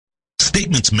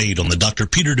Statements made on the Dr.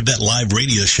 Peter DeVette Live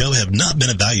radio show have not been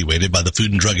evaluated by the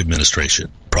Food and Drug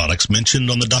Administration. Products mentioned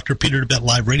on the Dr. Peter DeVette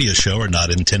Live radio show are not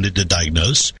intended to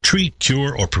diagnose, treat,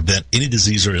 cure, or prevent any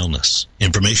disease or illness.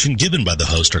 Information given by the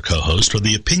host or co-host are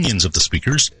the opinions of the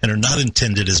speakers and are not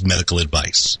intended as medical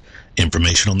advice.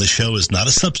 Information on this show is not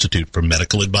a substitute for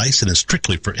medical advice and is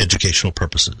strictly for educational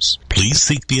purposes. Please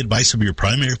seek the advice of your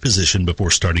primary physician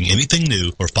before starting anything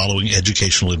new or following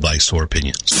educational advice or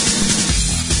opinions.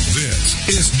 This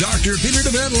is Dr. Peter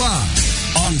DeVette Live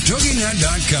on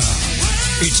TogiNet.com.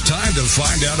 It's time to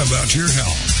find out about your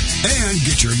health and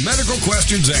get your medical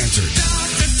questions answered.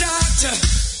 Doctor,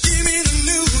 give me the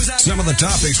news. Some of the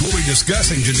topics we'll be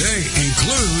discussing today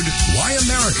include why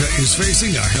America is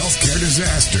facing a healthcare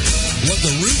disaster, what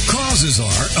the root causes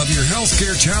are of your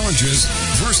healthcare challenges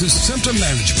versus symptom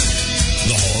management,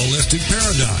 the holistic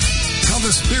paradigm, how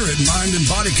the spirit, mind, and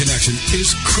body connection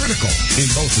is critical in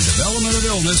both the development of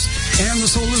illness and the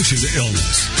solution to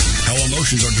illness, how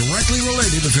emotions are directly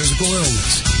related to physical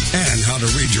illness, and how to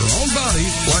read your own body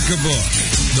like a book.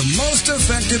 The most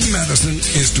effective medicine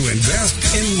is to invest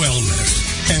in wellness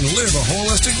and live a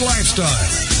holistic lifestyle.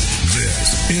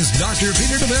 This is Dr.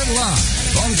 Peter DeVette Live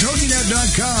on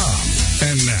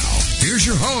TogiNet.com. And now, here's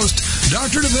your host,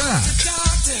 Dr. DeVette.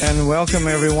 And welcome,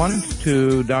 everyone,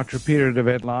 to Dr. Peter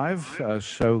DeVette Live.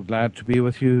 So glad to be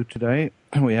with you today.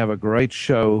 We have a great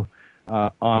show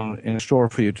in store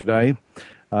for you today.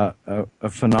 A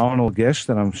phenomenal guest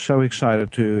that I'm so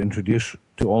excited to introduce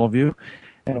to all of you.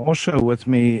 And also with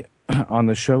me on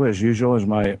the show, as usual, is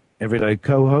my everyday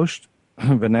co-host,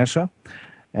 Vanessa.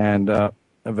 And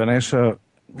Vanessa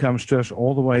comes to us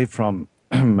all the way from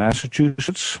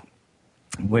Massachusetts,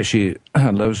 where she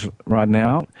lives right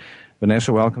now.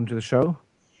 Vanessa, welcome to the show.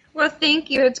 Well,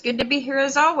 thank you. It's good to be here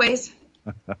as always.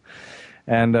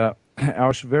 And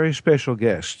our very special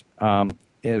guest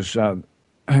is going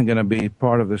to be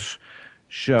part of this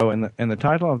show. And the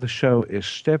title of the show is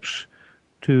Steps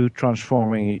to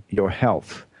Transforming Your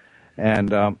Health. And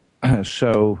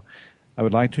so I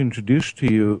would like to introduce to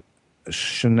you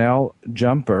Chanel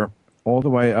Jumper, all the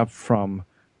way up from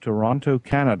Toronto,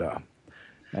 Canada.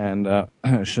 And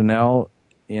Chanel,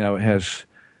 has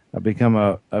become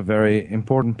a very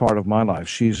important part of my life.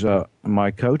 She's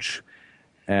my coach,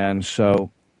 and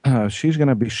so she's going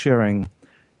to be sharing,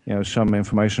 some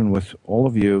information with all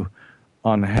of you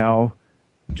on how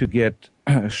to get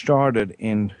started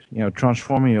in,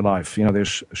 transforming your life.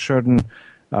 There's certain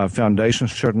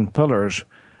foundations, certain pillars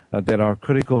that are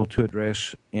critical to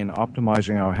address in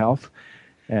optimizing our health,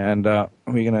 and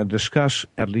we're going to discuss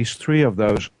at least 3 of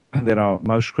those that are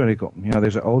most critical.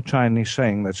 There's an old Chinese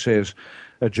saying that says,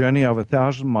 a journey of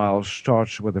 1,000 miles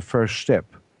starts with the first step.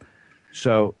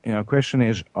 So, question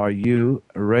is, are you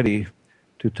ready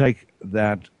to take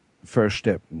that first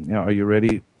step? Are you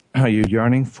ready? Are you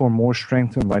yearning for more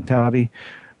strength and vitality?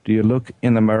 Do you look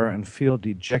in the mirror and feel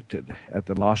dejected at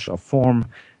the loss of form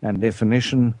and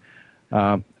definition?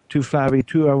 Too flabby,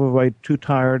 too overweight, too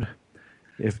tired?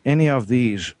 If any of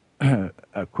these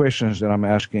questions that I'm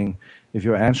asking, if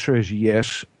your answer is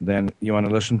yes, then you want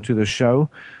to listen to the show.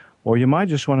 Or you might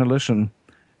just want to listen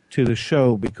to the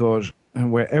show because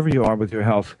wherever you are with your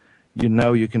health,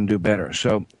 you can do better.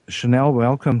 So, Chanel,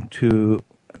 welcome to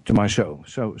my show.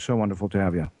 So wonderful to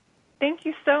have you. Thank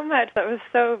you so much. That was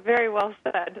so very well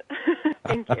said.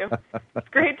 Thank you. It's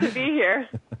great to be here.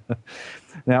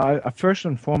 Now, first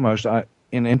and foremost,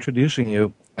 in introducing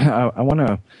you, I want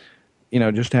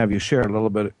to, just have you share a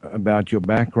little bit about your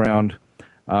background.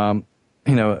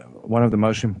 One of the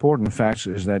most important facts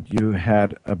is that you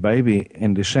had a baby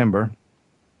in December,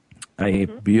 a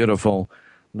beautiful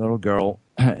little girl,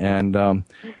 and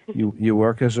you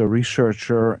work as a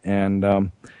researcher,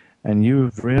 and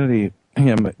you've really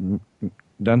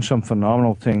done some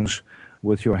phenomenal things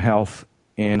with your health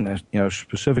in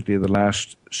specifically the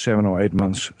last 7 or 8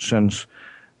 months since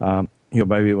your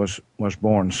baby was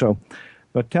born. So,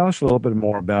 but tell us a little bit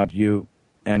more about you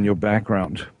and your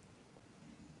background.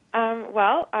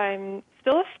 Well, I'm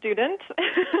still a student.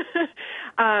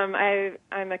 I'm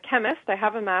a chemist. I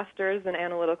have a master's in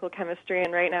analytical chemistry,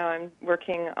 and right now I'm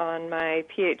working on my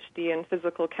PhD in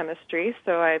physical chemistry,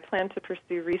 so I plan to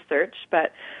pursue research.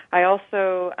 But I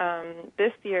also,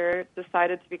 this year,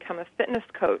 decided to become a fitness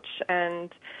coach,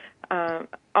 and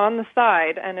on the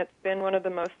side, and it's been one of the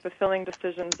most fulfilling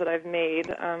decisions that I've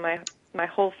made. My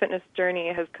whole fitness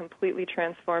journey has completely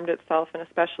transformed itself, and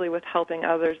especially with helping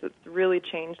others, it's really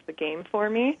changed the game for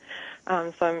me.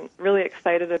 So I'm really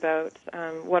excited about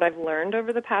what I've learned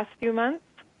over the past few months.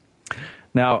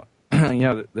 Now,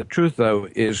 the truth, though,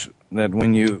 is that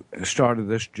when you started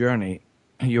this journey,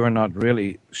 you are not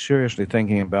really seriously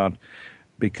thinking about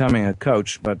becoming a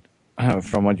coach, but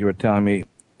from what you were telling me,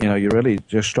 you really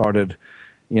just started,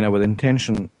 with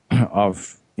intention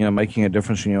of, making a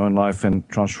difference in your own life and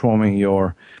transforming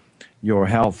your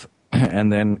health,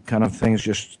 and then kind of things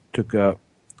just took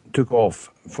off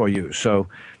for you. So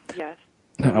yes,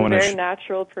 a very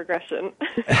natural progression.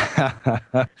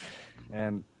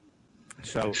 And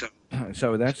so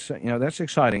that's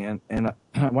exciting, and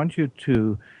I want you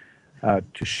to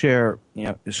share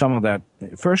some of that.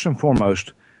 First and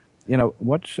foremost,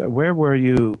 where were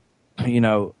you,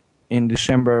 in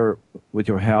December with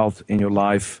your health in your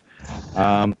life?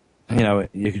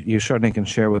 You certainly can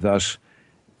share with us,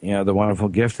 the wonderful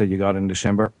gift that you got in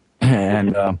December,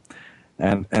 and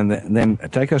then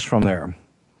take us from there.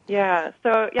 Yeah.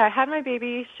 So I had my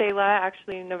baby Shayla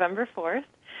actually November 4th,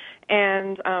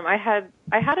 and I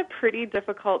had a pretty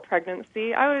difficult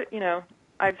pregnancy.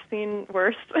 I've seen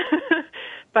worse,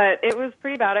 but it was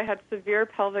pretty bad. I had severe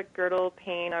pelvic girdle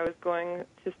pain. I was going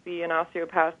to see an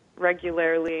osteopath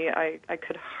regularly. I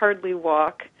could hardly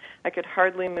walk. I could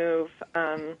hardly move.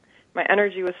 My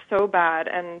energy was so bad,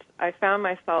 and I found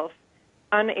myself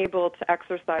unable to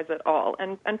exercise at all.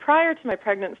 And prior to my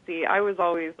pregnancy, I was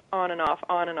always on and off,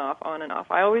 on and off, on and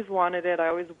off. I always wanted it. I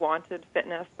always wanted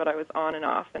fitness, but I was on and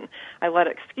off, and I let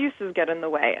excuses get in the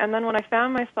way. And then when I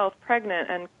found myself pregnant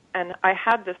and I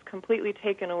had this completely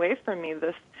taken away from me,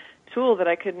 this tool that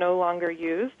I could no longer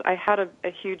use, I had a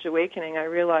huge awakening. I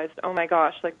realized, oh my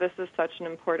gosh, this is such an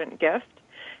important gift,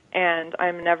 and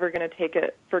I'm never going to take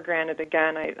it for granted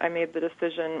again. I made the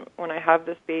decision, when I have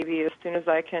this baby, as soon as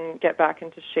I can get back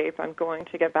into shape, I'm going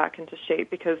to get back into shape,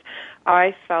 because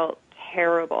I felt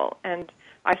terrible. And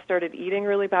I started eating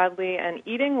really badly, and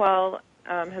eating well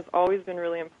has always been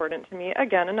really important to me.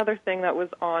 Again, another thing that was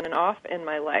on and off in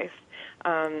my life.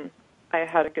 I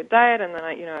had a good diet, and then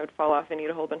I would fall off and eat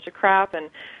a whole bunch of crap. And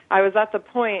I was at the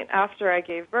point after I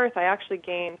gave birth, I actually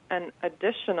gained an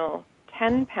additional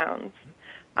 10 pounds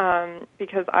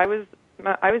because I was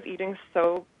eating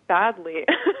so badly.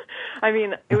 I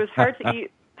mean, it was hard to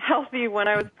eat healthy when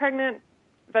I was pregnant.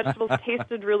 Vegetables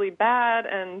tasted really bad,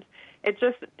 and it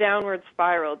just downward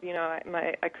spiraled.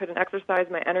 I couldn't exercise.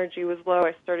 My energy was low.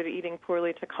 I started eating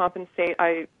poorly to compensate.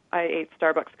 I ate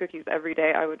Starbucks cookies every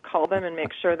day. I would call them and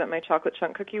make sure that my chocolate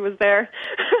chunk cookie was there.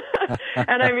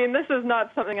 And I mean, this is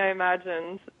not something I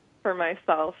imagined for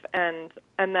myself. And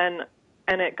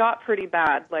it got pretty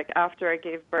bad. After I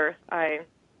gave birth, I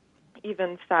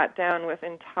even sat down with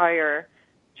entire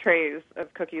trays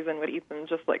of cookies and would eat them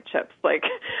just like chips.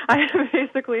 I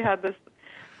basically had this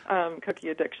cookie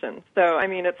addiction. So I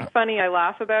mean, it's funny, I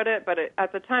laugh about it, but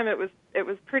at the time it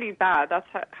was pretty bad. That's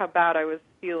how bad I was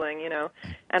feeling,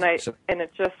 and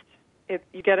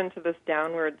you get into this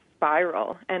downward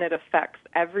spiral, and it affects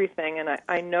everything. And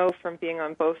I know from being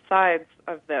on both sides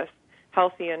of this,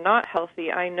 healthy and not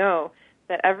healthy, I know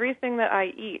that everything that I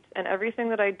eat and everything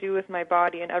that I do with my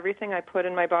body and everything I put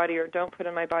in my body or don't put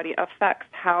in my body affects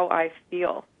how I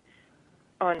feel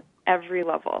on every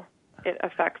level. It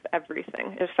affects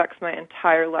everything. It affects my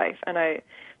entire life. And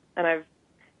I've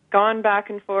gone back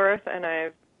and forth, and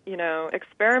I've,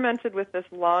 experimented with this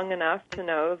long enough to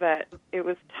know that it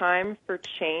was time for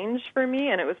change for me,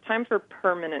 and it was time for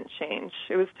permanent change.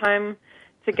 It was time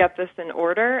to get this in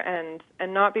order and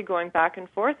not be going back and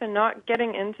forth and not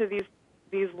getting into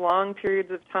these long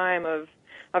periods of time of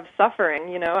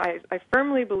suffering. I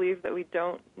firmly believe that we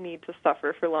don't need to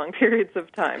suffer for long periods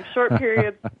of time. Short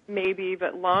periods, maybe,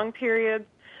 but long periods,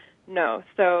 no.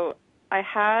 So I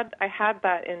had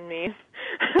that in me.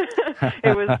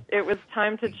 It was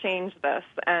time to change this,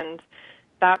 and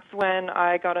that's when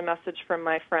I got a message from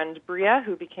my friend Bria,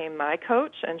 who became my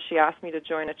coach, and she asked me to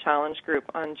join a challenge group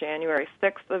on January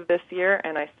 6th of this year,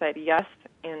 and I said yes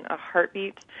in a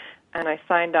heartbeat. And I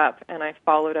signed up, and I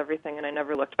followed everything, and I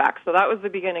never looked back. So that was the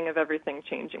beginning of everything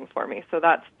changing for me. So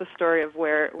that's the story of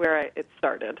where it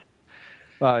started.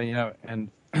 Well,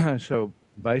 and so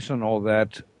based on all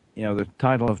that, the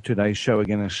title of today's show,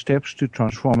 again, is Steps to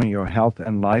Transforming Your Health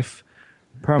and Life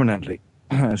Permanently.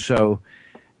 So,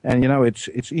 and,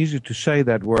 it's easy to say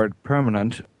that word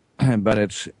permanent, but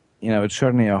it's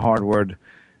certainly a hard word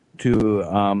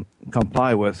to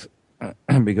comply with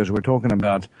because we're talking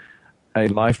about a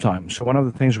lifetime. So one of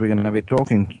the things we're going to be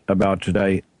talking about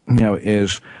today,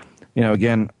 is,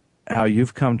 again, how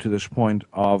you've come to this point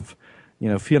of,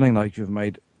 feeling like you've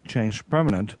made change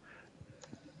permanent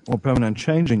or permanent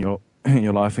change in your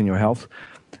life, in your health,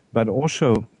 but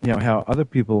also, how other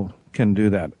people can do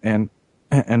that. And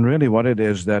really what it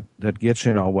is that gets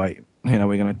in our way. We're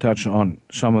going to touch on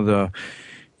some of the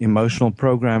emotional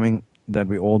programming that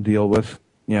we all deal with,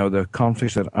 the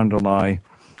conflicts that underlie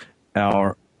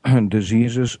our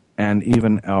diseases and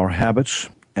even our habits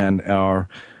and our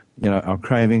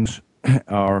cravings,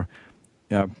 the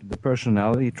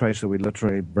personality traits that we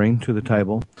literally bring to the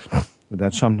table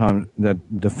that sometimes that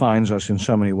defines us in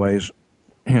so many ways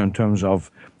in terms of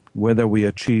whether we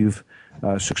achieve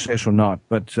success or not.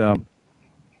 But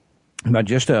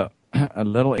just a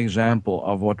little example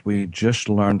of what we just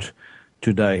learned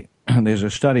today. There's a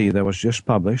study that was just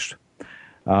published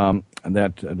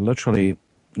that literally,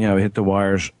 hit the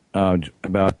wires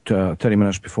about 30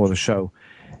 minutes before the show,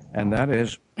 and that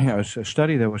is, it's a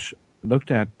study that was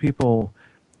looked at people,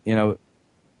 the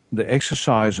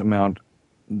exercise amount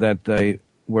that they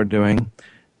were doing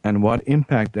and what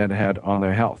impact that had on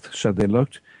their health. So they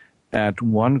looked at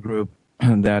one group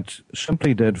that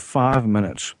simply did 5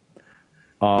 minutes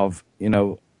of,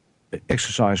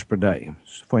 exercise per day,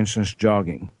 for instance,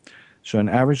 jogging. So an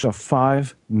average of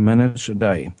 5 minutes a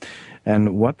day.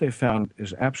 And what they found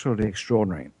is absolutely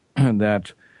extraordinary,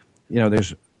 that,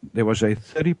 there was a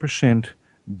 30%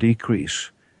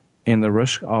 decrease in the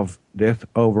risk of death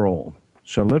overall.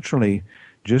 So literally,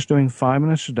 just doing 5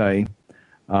 minutes a day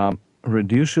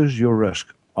reduces your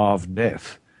risk of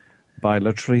death by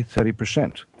literally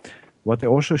 30%. What they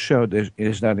also showed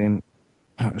is that in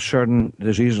certain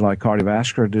diseases like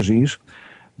cardiovascular disease,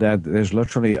 that there's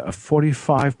literally a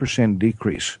 45%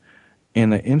 decrease in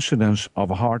the incidence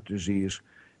of heart disease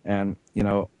and,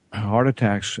 heart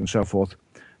attacks and so forth,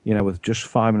 with just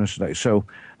 5 minutes a day. So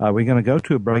we're going to go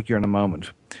to a break here in a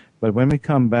moment. But when we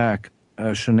come back,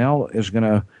 Chanel is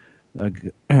going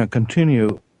to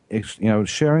continue,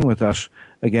 sharing with us,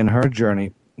 again, her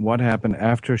journey, what happened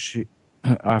after she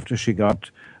got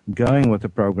going with the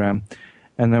program.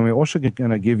 And then we're also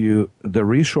going to give you the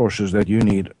resources that you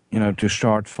need, to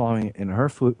start following in her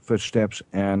footsteps.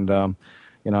 And,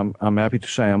 I'm happy to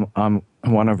say I'm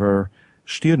one of her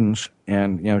students,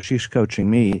 and, she's coaching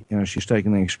me. She's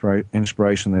taking the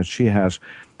inspiration that she has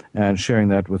and sharing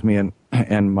that with me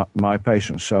and my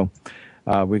patients. So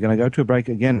we're going to go to a break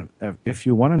again. If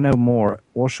you want to know more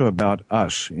also about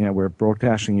us, we're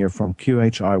broadcasting here from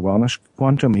QHI Wellness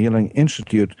Quantum Healing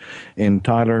Institute in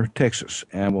Tyler, Texas,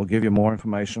 and we'll give you more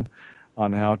information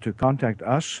on how to contact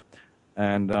us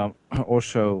and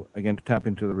also, again, to tap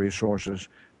into the resources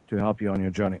to help you on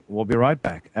your journey. We'll be right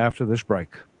back after this break.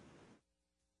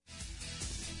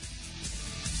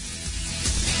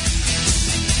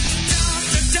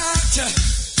 Doctor,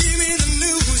 give me the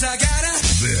news. I gotta.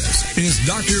 This is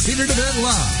Dr. Peter DeVette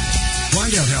Live.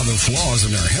 Find out how the flaws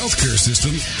in our healthcare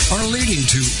system are leading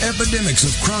to epidemics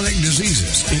of chronic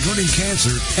diseases, including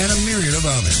cancer and a myriad of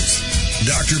others.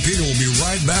 Dr. Peter will be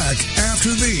right back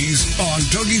after these on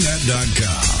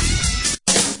TogiNet.com.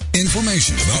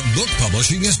 Information about book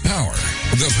publishing is power.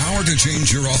 The power to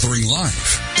change your authoring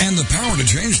life and the power to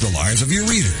change the lives of your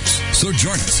readers. So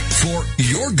join us for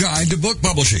Your Guide to Book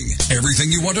Publishing. Everything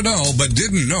you want to know but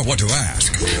didn't know what to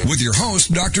ask. With your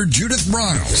host, Dr. Judith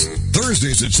Briles.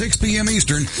 Thursdays at 6 p.m.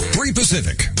 Eastern, 3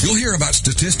 Pacific. You'll hear about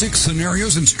statistics,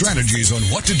 scenarios, and strategies on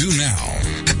what to do now.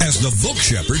 As the book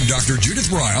shepherd, Dr.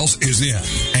 Judith Briles is in.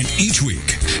 And each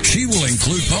week, she will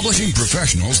include publishing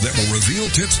professionals that will reveal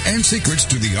tips and secrets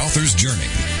to the author's journey.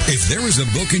 If there is a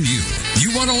book in you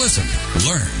want to listen,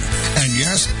 learn, and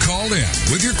yes, call in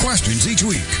with your questions each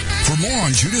week. For more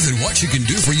on Judith and what she can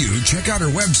do for you, check out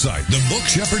her website,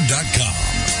 thebookshepherd.com.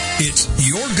 It's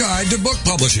your guide to book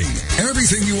publishing.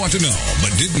 Everything you want to know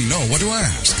but didn't know what to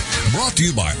ask. Brought to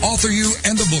you by AuthorU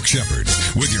and The Book Shepherd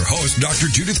with your host, Dr.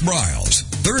 Judith Briles.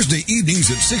 Thursday evenings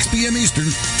at 6 p.m. Eastern,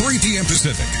 3 p.m.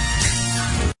 Pacific.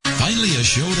 Finally, a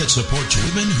show that supports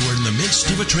women who are in the midst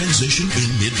of a transition in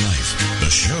midlife. The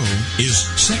show is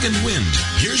Second Wind.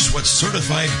 Here's what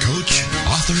certified coach,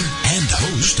 author, and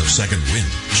host of Second Wind,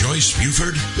 Joyce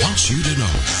Buford, wants you to know.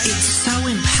 It's so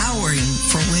empowering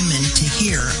for women to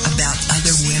hear about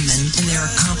other women and their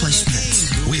accomplishments.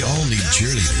 We all need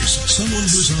cheerleaders, someone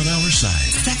who's on our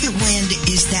side. Second Wind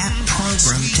is that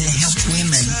program to help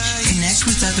women connect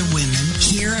with other women,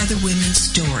 hear other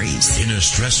women's stories. In a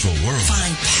stressful world,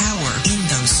 find power in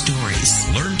those stories.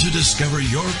 Learn to discover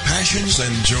your passions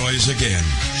and joys again.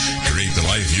 Create the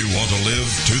life you want to live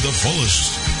to the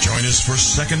fullest. Join us for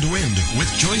Second Wind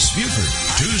with Joyce Buford.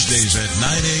 Tuesdays at 9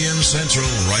 a.m. Central,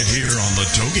 right here on the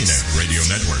TogiNet Radio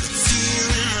Network. Fear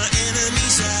in my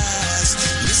enemy's eyes.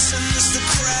 Listen as the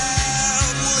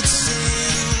crowd would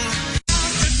sing.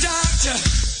 Doctor,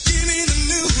 give me the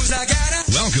news. I gotta.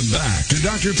 Welcome back to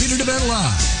Dr. Peter DeVette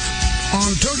Live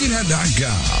on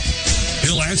TogiNet.com.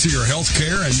 He'll answer your health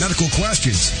care and medical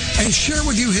questions and share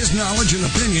with you his knowledge and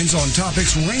opinions on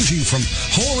topics ranging from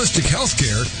holistic health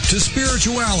care to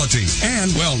spirituality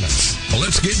and wellness. Well,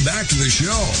 let's get back to the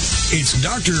show. It's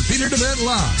Dr. Peter DeVette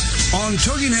Live on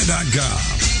TogiNet.com.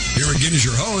 Here again is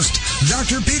your host,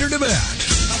 Dr. Peter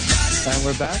DeVette. And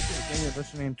we're back. Again, you're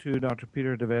listening to Dr.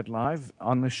 Peter DeVette Live.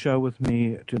 On the show with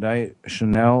me today,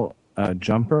 Chanel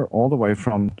Jumper, all the way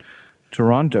from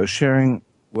Toronto, sharing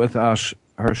with us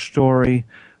her story,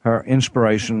 her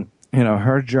inspiration,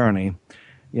 her journey,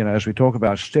 as we talk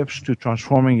about steps to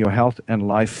transforming your health and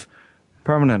life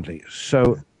permanently.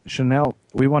 So, Chanel,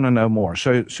 we want to know more.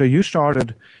 So you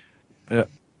started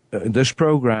this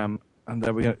program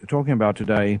that we're talking about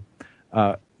today.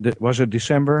 Was it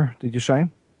December, did you say?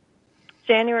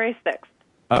 January 6th.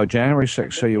 Oh, January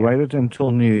 6th. So you waited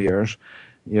until New Year's.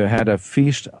 You had a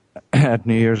feast at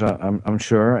New Year's, I'm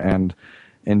sure, and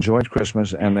enjoyed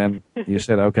Christmas, and then you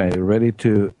said, "Okay, ready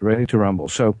to rumble."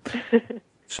 So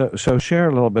share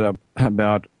a little bit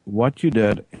about what you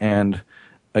did, and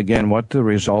again, what the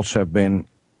results have been,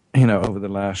 over the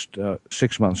last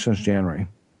 6 months since January.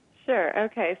 Sure.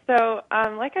 Okay. So,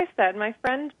 like I said, my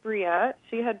friend Bria,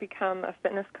 she had become a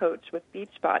fitness coach with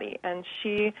Beachbody, and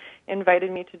she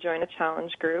invited me to join a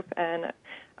challenge group. And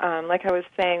like I was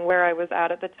saying, where I was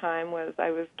at the time was I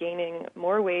was gaining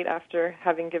more weight after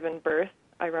having given birth,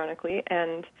 ironically,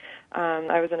 and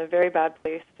I was in a very bad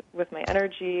place with my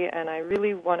energy, and I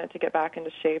really wanted to get back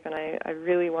into shape, and I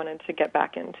really wanted to get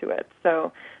back into it.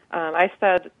 So I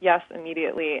said yes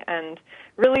immediately, and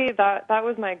really that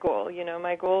was my goal.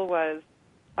 My goal was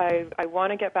I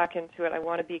want to get back into it. I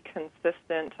want to be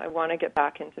consistent. I want to get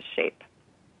back into shape.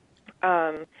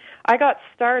 I got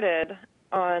started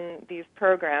on these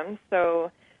programs,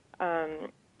 so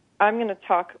I'm going to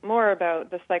talk more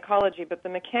about the psychology, but the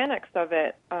mechanics of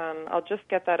it, I'll just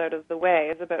get that out of the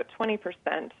way, is about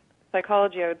 20%.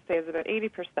 Psychology, I would say, is about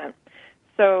 80%.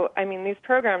 So, these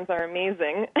programs are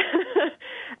amazing,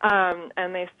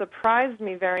 and they surprised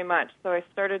me very much. So I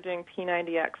started doing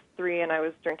P90X3, and I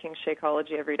was drinking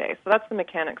Shakeology every day. So that's the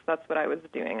mechanics. That's what I was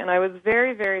doing. And I was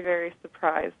very, very, very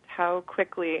surprised how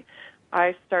quickly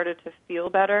I started to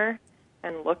feel better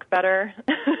and look better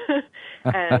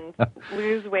and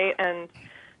lose weight, and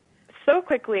so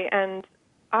quickly. And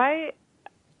I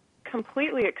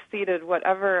completely exceeded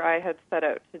whatever I had set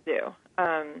out to do.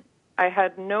 I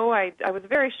had no idea. I was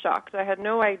very shocked. I had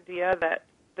no idea that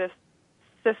this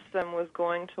system was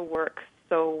going to work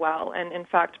so well. And in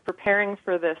fact, preparing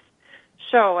for this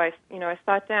show, I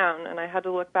sat down and I had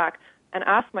to look back and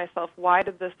ask myself, why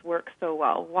did this work so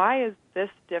well? Why is this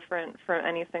different from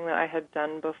anything that I had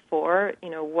done before?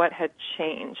 What had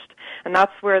changed? And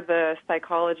that's where the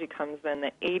psychology comes in,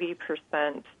 the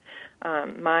 80%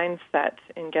 mindset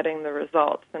in getting the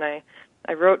results. And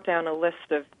I wrote down a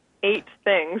list of 8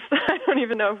 things. I don't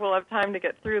even know if we'll have time to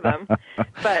get through them,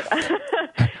 but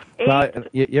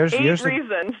eight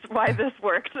reasons why this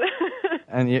worked.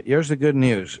 And here's the good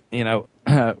news.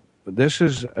 This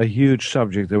is a huge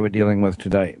subject that we're dealing with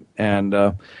today, and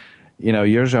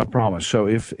here's our promise. So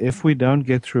if we don't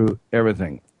get through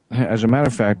everything, as a matter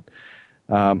of fact,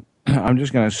 I'm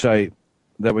just going to say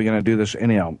that we're going to do this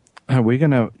anyhow. We're going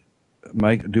to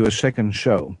do a second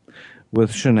show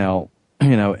with Chanel,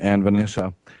 and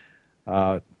Vanessa,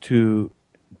 to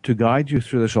guide you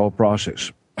through this whole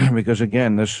process, because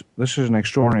again, this is an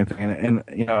extraordinary thing,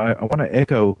 and I want to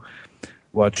echo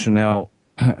what Chanel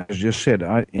has just said.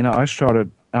 I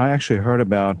actually heard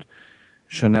about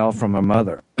Chanel from her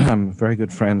mother. I'm very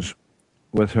good friends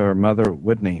with her mother,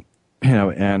 Whitney,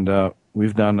 and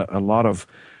we've done a lot of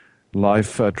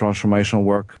life transformational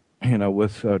work,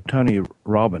 with Tony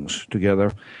Robbins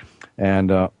together,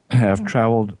 and have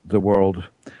traveled the world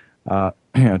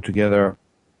together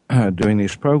doing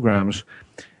these programs.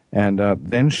 And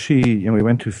then we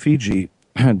went to Fiji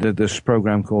and did this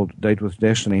program called Date with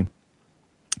Destiny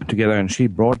together, and she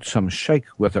brought some shake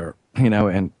with her,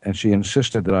 and she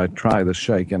insisted that I try the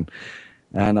shake, and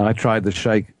I tried the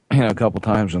shake a couple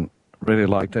times and really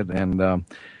liked it, and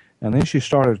then she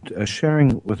started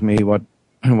sharing with me what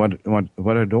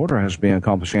her daughter has been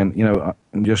accomplishing.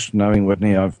 Just knowing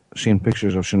Whitney, I've seen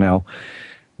pictures of Chanel,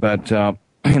 but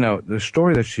the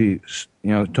story that she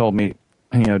told me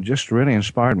just really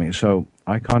inspired me. So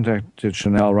I contacted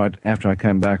Chanel right after I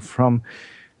came back from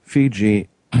Fiji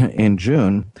in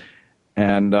June,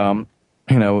 and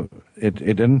it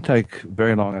didn't take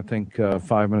very long. I think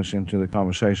 5 minutes into the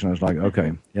conversation, I was like,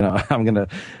 okay, I'm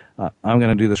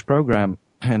gonna do this program,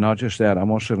 and not just that,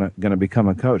 I'm also gonna become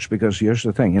a coach, because here's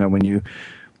the thing,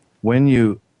 when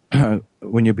you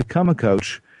become a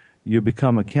coach, you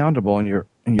become accountable, and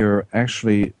you're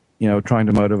actually trying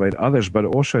to motivate others, but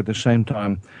also at the same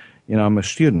time, I'm a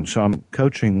student, so I'm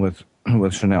coaching with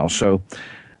Chanel. So,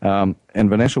 and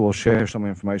Vanessa will share some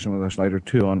information with us later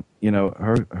too on,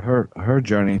 her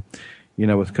journey,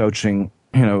 with coaching,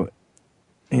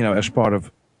 as part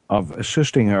of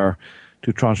assisting her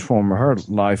to transform her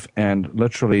life and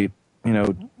literally,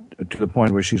 to the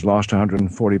point where she's lost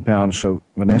 140 pounds. So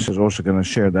Vanessa is also going to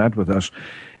share that with us,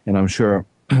 and I'm sure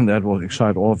that will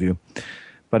excite all of you.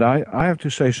 But I have to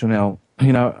say, Chanel,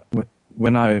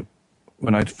 when I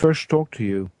first talked to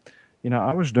you,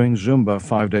 I was doing Zumba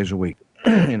 5 days a week,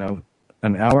 an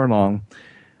hour long,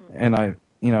 and I,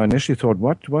 initially thought,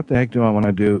 what the heck do I want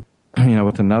to do,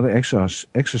 with another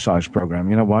exercise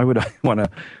program? Why would I want to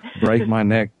break my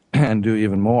neck and do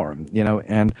even more?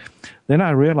 And then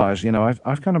I realized,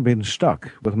 I've kind of been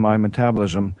stuck with my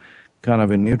metabolism kind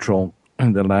of in neutral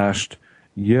in the last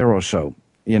year or so,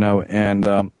 and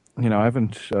I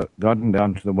haven't gotten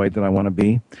down to the weight that I want to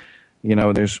be.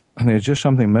 There's just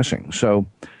something missing. So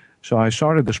I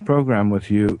started this program with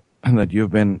you that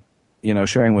you've been,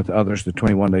 sharing with others, the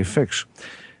 21-Day Fix.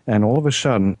 And all of a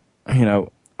sudden,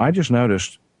 I just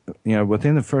noticed,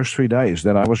 within the first 3 days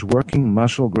that I was working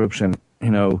muscle groups and,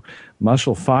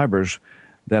 muscle fibers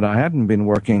that I hadn't been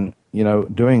working,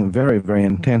 doing very, very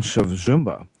intensive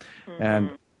Zumba.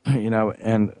 Mm-hmm.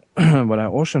 And, what I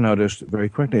also noticed very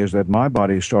quickly is that my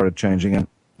body started changing, and,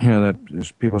 that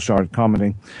as people started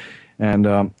commenting.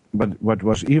 And, but what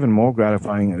was even more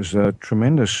gratifying is a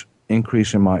tremendous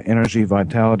increase in my energy,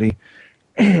 vitality,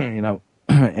 and,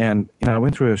 I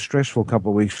went through a stressful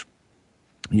couple of weeks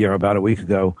about a week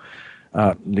ago,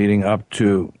 leading up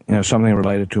to, something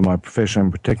related to my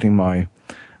profession, protecting my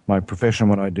profession,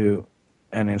 what I do.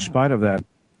 And in spite of that,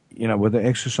 with the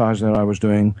exercise that I was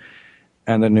doing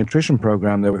and the nutrition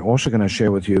program that we're also going to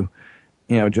share with you,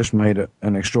 just made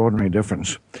an extraordinary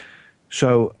difference.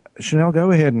 So, Chanel,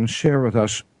 go ahead and share with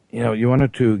us, you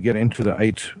wanted to get into the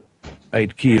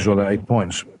eight keys or the 8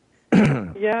 points.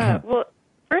 Yeah, well,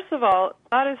 first of all,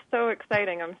 that is so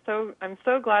exciting. I'm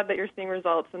so glad that you're seeing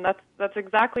results, and that's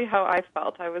exactly how I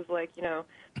felt. I was like,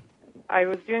 I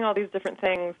was doing all these different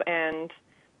things, and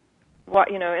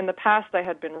in the past I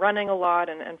had been running a lot,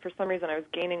 and for some reason I was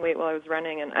gaining weight while I was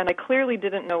running, and I clearly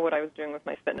didn't know what I was doing with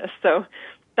my fitness. So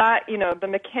that, the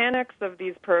mechanics of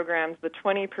these programs, the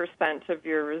 20% of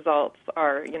your results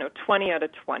are, 20 out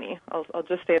of 20. I'll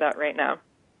just say that right now.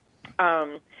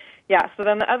 So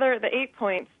then the 8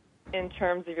 points in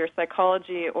terms of your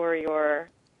psychology or your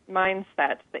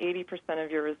mindset, the 80%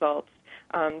 of your results,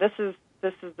 this is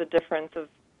the difference of,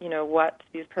 what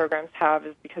these programs have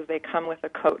is because they come with a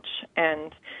coach,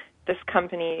 and this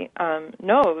company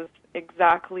knows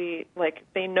exactly,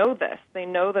 they know this. They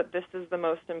know that this is the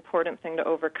most important thing to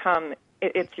overcome.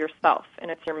 It's yourself,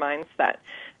 and it's your mindset.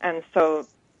 And so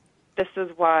this is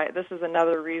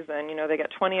another reason, they get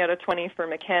 20 out of 20 for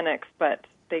mechanics, but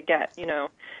they get,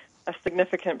 a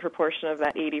significant proportion of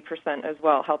that 80% as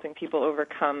well, helping people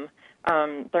overcome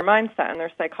their mindset and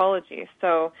their psychology.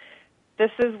 So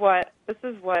this is what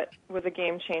was a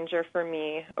game changer for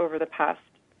me over the past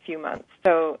few months.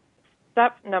 So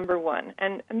step number 1,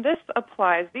 and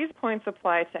these points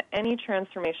apply to any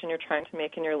transformation you're trying to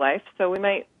make in your life. So we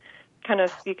might kind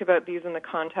of speak about these in the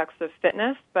context of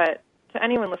fitness, but to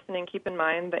anyone listening, keep in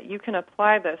mind that you can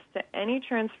apply this to any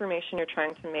transformation you're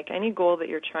trying to make, any goal that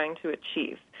you're trying to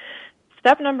achieve.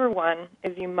 Step number 1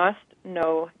 is you must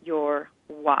know your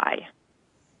why.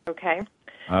 Okay?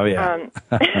 Oh, yeah.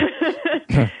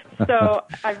 So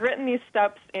I've written these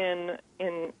steps in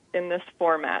this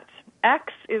format.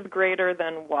 X is greater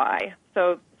than Y.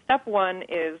 So step 1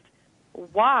 is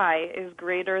Y is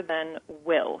greater than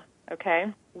will. Okay?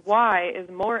 Why is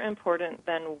more important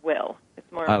than will.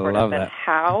 It's more important than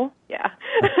how. Yeah.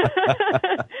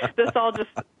 This all just,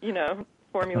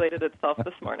 formulated itself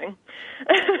this morning.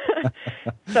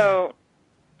 So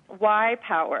why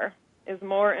power is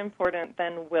more important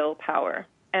than willpower.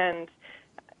 And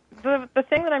the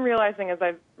thing that I'm realizing as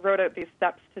I wrote out these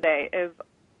steps today is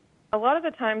a lot of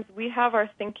the times we have our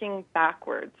thinking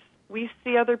backwards. We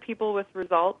see other people with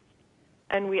results,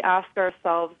 and we ask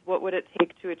ourselves, what would it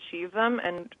take to achieve them?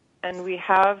 And we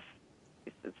have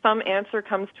some answer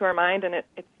comes to our mind, and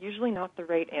it's usually not the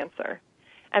right answer.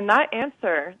 And that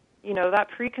answer, that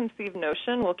preconceived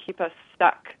notion will keep us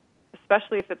stuck,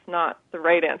 especially if it's not the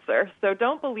right answer. So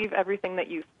don't believe everything that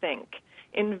you think.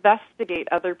 Investigate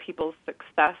other people's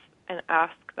success and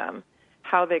ask them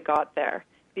how they got there,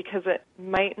 because it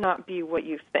might not be what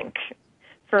you think.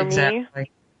 For me,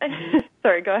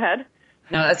 sorry, go ahead.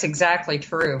 No, that's exactly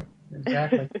true.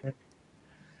 Exactly.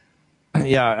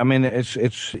 Yeah, I mean,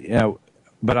 it's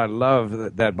but I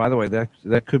love that. By the way,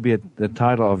 that could be the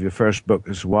title of your first book.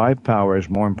 Is Why Power is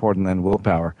More Important Than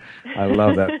Willpower. I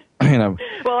love that.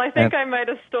 Well, I think I might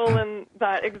have stolen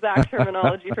that exact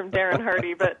terminology from Darren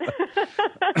Hardy, but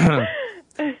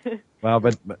well,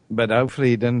 but hopefully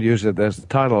he didn't use it as the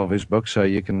title of his book, so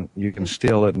you can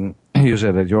steal it and use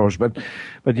it as yours. But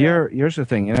here's the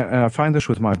thing, and I find this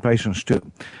with my patients too.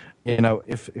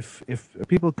 If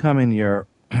people come into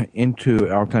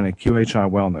our clinic, QHI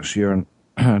Wellness, here in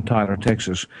Tyler,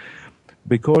 Texas,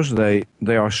 because they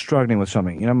are struggling with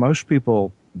something. Most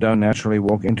people don't naturally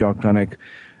walk into our clinic,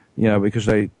 because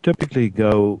they typically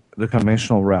go the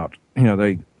conventional route.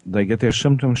 They get their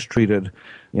symptoms treated.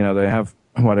 They have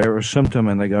whatever symptom,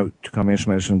 and they go to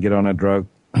conventional medicine, get on a drug,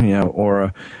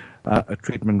 or a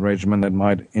treatment regimen that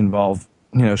might involve,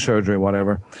 surgery,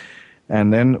 whatever.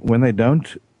 And then when they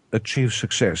don't achieve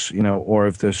success, or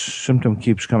if the symptom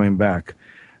keeps coming back,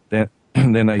 then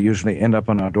they usually end up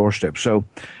on our doorstep. So,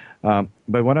 but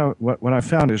what I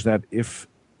found is that if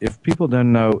people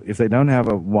don't know, if they don't have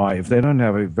a why, if they don't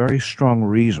have a very strong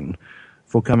reason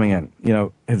for coming in,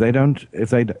 if they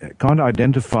can't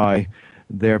identify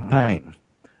their pain,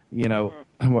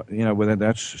 whether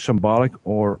that's symbolic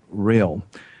or real,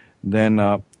 then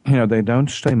they don't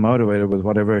stay motivated with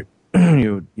whatever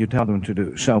you tell them to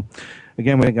do. So,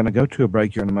 again, we're going to go to a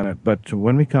break here in a minute, but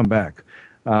when we come back,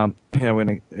 we're going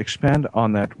to expand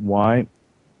on that why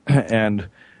and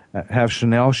have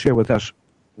Chanel share with us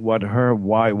what her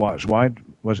why was. Why it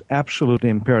was absolutely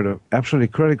imperative, absolutely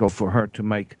critical for her to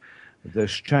make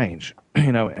this change,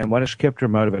 and what has kept her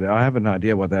motivated. I have an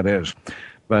idea what that is,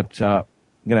 but I'm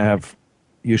going to have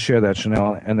you share that,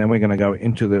 Chanel, and then we're going to go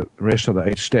into the rest of the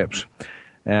 8 steps.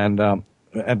 And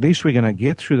at least we're going to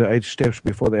get through the 8 steps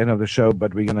before the end of the show,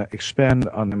 but we're going to expand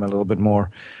on them a little bit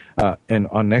more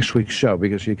on next week's show,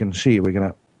 because you can see we're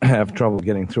going to have trouble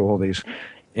getting through all these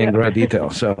in great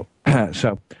detail. So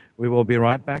we will be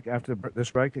right back after this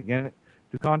break. Again,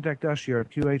 to contact us, you're at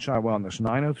QHI Wellness,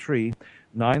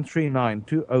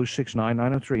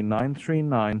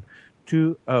 903-939-2069,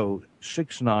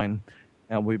 939-2069,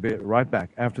 and we'll be right back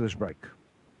after this break.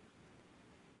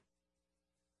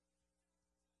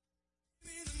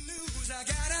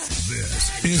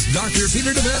 This is Dr.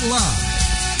 Peter DeVette Live.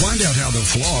 Find out how the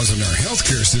flaws in our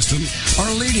healthcare system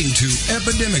are leading to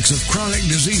epidemics of chronic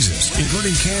diseases,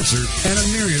 including cancer and a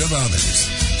myriad of others.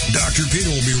 Dr. Peter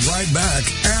will be right back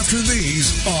after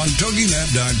these on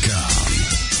TogiNet.com.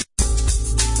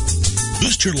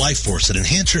 Boost your life force and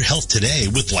enhance your health today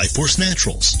with Life Force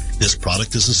Naturals. This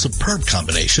product is a superb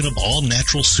combination of all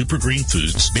natural super green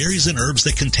foods, berries and herbs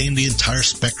that contain the entire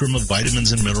spectrum of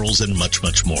vitamins and minerals and much,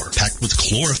 much more. Packed with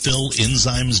chlorophyll,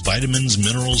 enzymes, vitamins,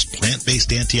 minerals,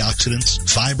 plant-based antioxidants,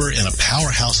 fiber, and a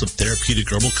powerhouse of therapeutic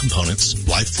herbal components,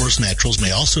 Life Force Naturals may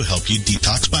also help you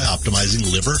detox by optimizing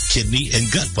liver, kidney, and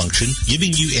gut function,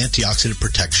 giving you antioxidant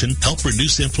protection, help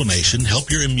reduce inflammation,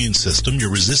 help your immune system, your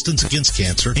resistance against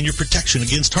cancer, and your protection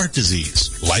against heart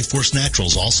disease. Life Force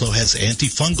Naturals also has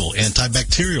antifungal,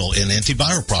 antibacterial, and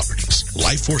antiviral properties.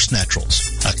 Life Force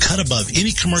Naturals, a cut above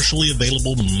any commercially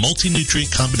available multi-nutrient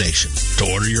combination.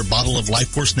 To order your bottle of Life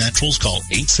Force Naturals, call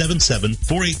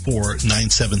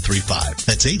 877-484-9735.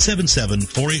 That's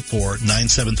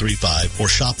 877-484-9735, or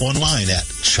shop online at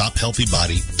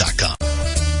shophealthybody.com.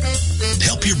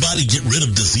 Help your body get rid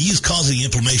of disease-causing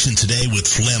inflammation today with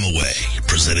Flamaway,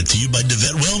 presented to you by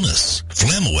DeVette Wellness.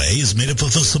 Flamaway is made up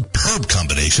of a superb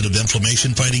combination of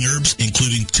inflammation-fighting herbs,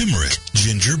 including turmeric,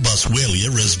 ginger, boswellia,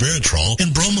 resveratrol,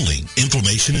 and bromelain.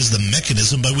 Inflammation is the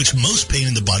mechanism by which most pain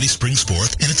in the body springs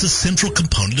forth, and it's a central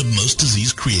component of most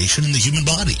disease creation in the human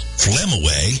body.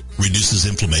 Flamaway reduces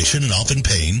inflammation and often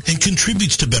pain, and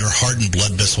contributes to better heart and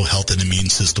blood vessel health and immune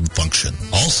system function.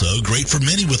 Also, great for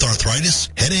many with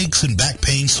arthritis, headaches, and back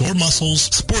pain, sore muscles,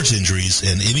 sports injuries,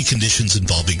 and any conditions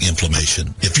involving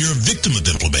inflammation. If you're a victim of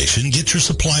inflammation, get your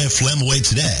supply of Flamaway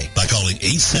today by calling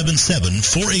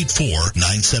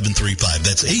 877-484-9735.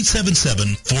 That's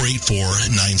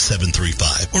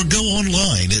 877-484-9735. Or go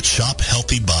online at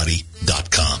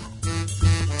shophealthybody.com.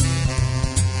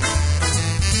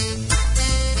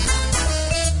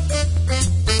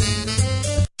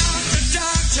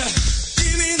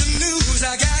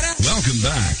 Welcome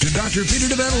back to Dr. Peter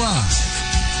DeVette Live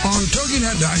on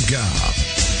TogiNet.com.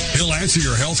 He'll answer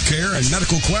your health care and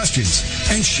medical questions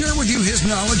and share with you his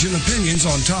knowledge and opinions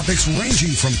on topics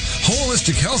ranging from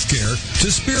holistic health care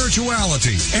to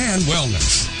spirituality and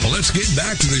wellness. Well, let's get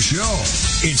back to the show.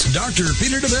 It's Dr.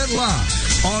 Peter DeVette Live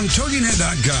on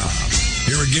TogiNet.com.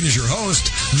 Here again is your host,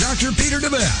 Dr. Peter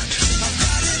DeVette.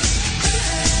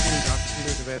 Dr.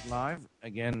 Peter DeVette Live,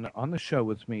 again on the show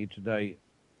with me today,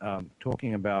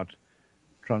 talking about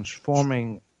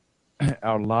transforming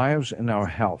our lives and our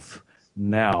health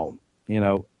now,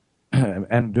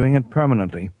 and doing it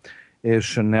permanently, is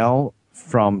Chanel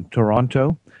from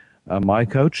Toronto, my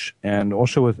coach, and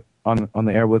also on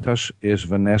the air with us is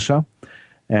Vanessa.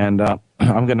 And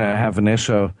I'm going to have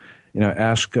Vanessa,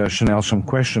 ask Chanel some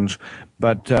questions.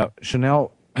 But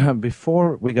Chanel,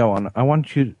 before we go on, I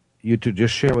want you to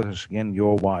just share with us again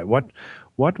your why. What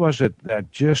was it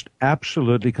that just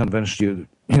absolutely convinced you,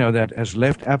 that has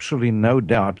left absolutely no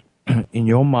doubt in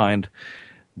your mind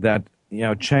that,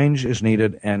 change is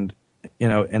needed and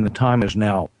the time is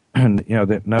now, and,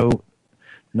 that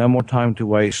no more time to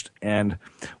waste. And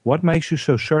what makes you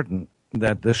so certain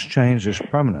that this change is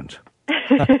permanent?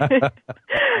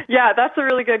 Yeah, that's a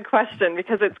really good question,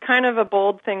 because it's kind of a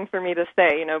bold thing for me to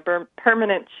say,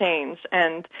 permanent change.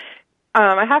 And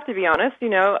I have to be honest,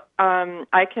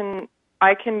 I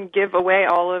can give away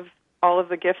all of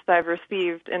the gifts I've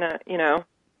received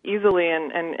easily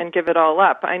and give it all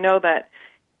up. I know that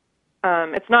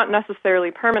it's not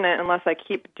necessarily permanent unless I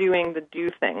keep doing the do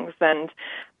things. And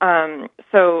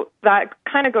so that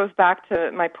kind of goes back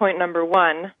to my point number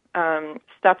one.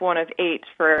 Step 1 of 8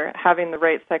 for having the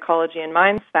right psychology and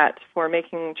mindset for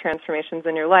making transformations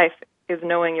in your life is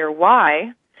knowing your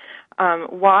why.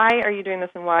 Why are you doing this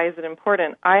and why is it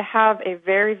important? I have a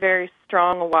very, very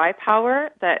strong why power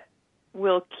that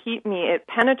will keep me. It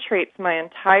penetrates my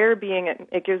entire being.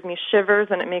 It gives me shivers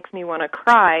and it makes me want to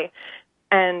cry.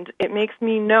 And it makes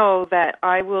me know that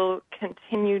I will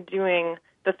continue doing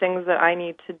the things that I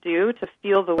need to do to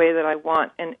feel the way that I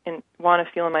want and want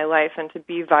to feel in my life and to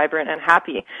be vibrant and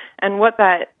happy. And what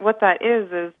that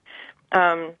is,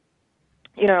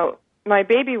 my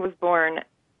baby was born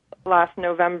last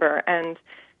November, and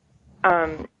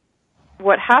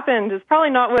what happened is probably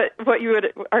not what you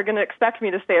are going to expect me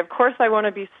to say. Of course, I want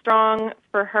to be strong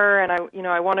for her, and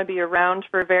I want to be around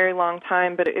for a very long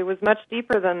time. But it was much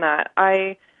deeper than that.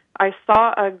 I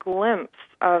saw a glimpse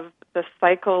of the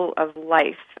cycle of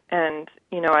life, and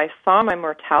I saw my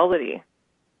mortality,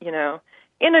 in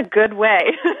a good way,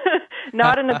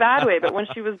 not in a bad way. But when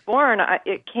she was born,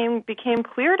 it became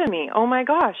clear to me. Oh my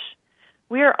gosh.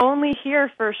 We are only here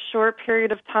for a short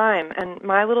period of time, and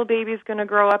my little baby's going to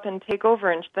grow up and take over,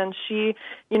 and then she,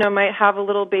 might have a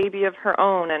little baby of her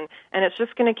own, and it's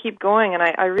just going to keep going. And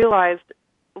I realized,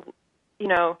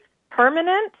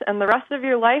 permanent and the rest of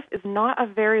your life is not a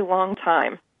very long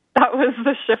time. That was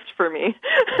the shift for me.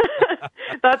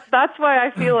 That's why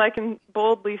I feel I can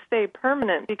boldly say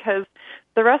permanent, because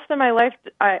the rest of my life,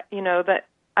 that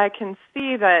I can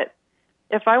see that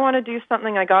if I want to do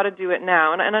something, I got to do it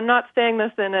now. And I'm not saying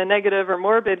this in a negative or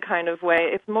morbid kind of way.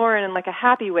 It's more in like a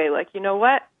happy way. Like, you know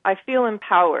what? I feel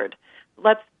empowered.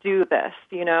 Let's do this,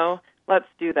 Let's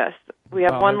do this. We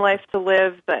have one life to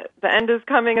live. The end is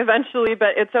coming eventually, but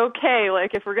it's okay.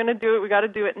 Like, if we're going to do it, we got to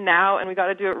do it now, and we got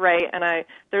to do it right. And I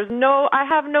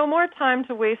have no more time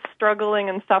to waste struggling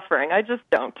and suffering. I just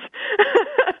don't.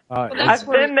 I've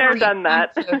been there, done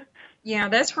that. Yeah,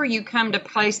 that's where you come to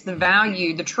place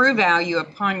the true value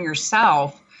upon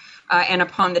yourself and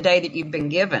upon the day that you've been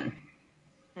given.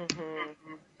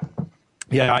 Mm-hmm.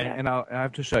 Yeah, I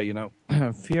have to say,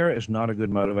 fear is not a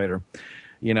good motivator,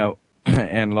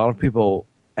 and a lot of people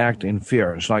act in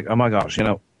fear. It's like, oh my gosh,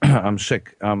 I'm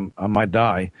sick, I might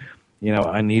die,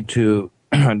 I need to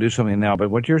do something now.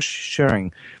 But what you're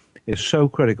sharing is so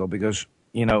critical, because,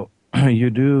 you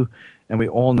do, and we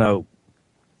all know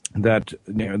that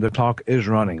the clock is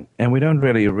running, and we don't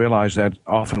really realize that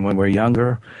often when we're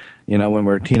younger, when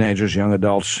we're teenagers, young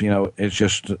adults, it's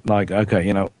just like,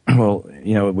 okay,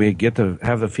 we get to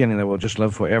have the feeling that we'll just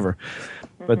live forever.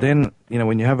 Mm-hmm. But then,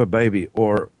 when you have a baby,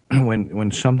 or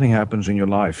when something happens in your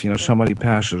life, somebody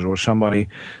passes or somebody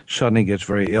suddenly gets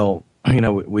very ill,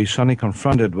 we suddenly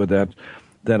confronted with that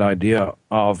idea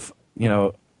of,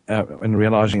 and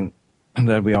realizing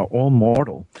that we are all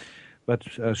mortal. But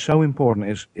so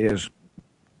important is,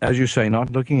 as you say, not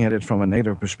looking at it from a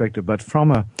negative perspective, but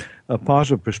from a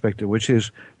positive perspective, which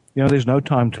is, there's no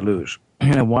time to lose.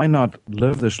 Why not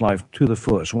live this life to the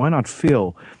fullest? Why not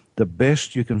feel the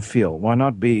best you can feel? Why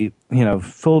not be,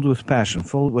 filled with passion,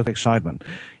 filled with excitement?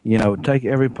 Take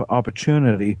every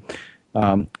opportunity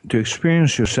to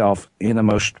experience yourself in the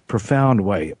most profound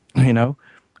way.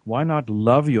 Why not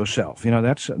love yourself?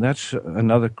 That's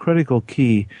another critical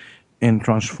key in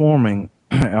transforming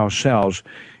ourselves,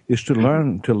 is to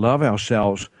learn to love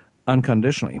ourselves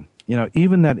unconditionally.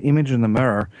 Even that image in the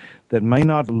mirror that may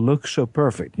not look so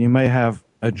perfect. You may have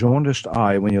a jaundiced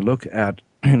eye when you look at,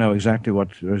 exactly what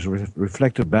is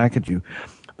reflected back at you.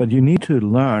 But you need to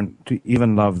learn to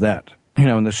even love that.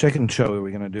 In the second show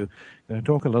we're going to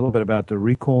talk a little bit about the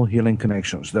recall healing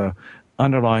connections, the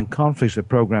underlying conflicts that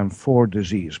program for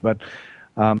disease. But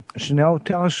Chanel,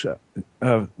 tell us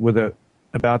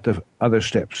about the other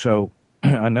steps. So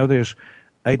I know there's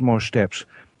 8 more steps.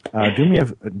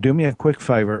 Do me a quick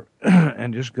favor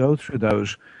and just go through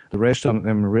the rest of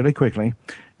them really quickly,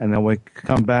 and then we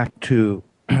come back to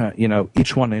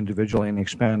each one individually and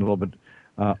expand a little bit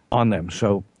on them.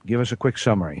 So give us a quick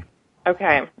summary.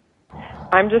 Okay.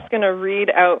 I'm just going to read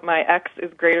out my X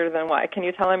is greater than Y. Can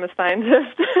you tell I'm a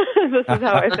scientist? This is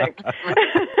how I think.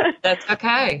 That's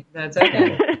okay. That's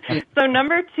okay. So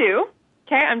number 2,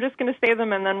 okay, I'm just going to say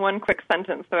them and then one quick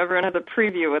sentence so everyone has a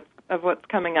preview of what's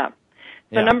coming up.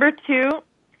 So number 2,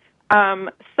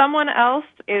 someone else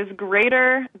is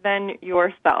greater than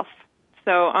yourself.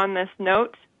 So on this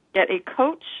note, get a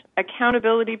coach,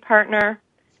 accountability partner,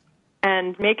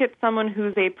 and make it someone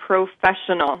who's a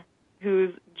professional,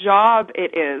 whose job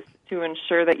it is to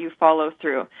ensure that you follow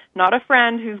through. Not a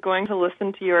friend who's going to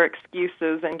listen to your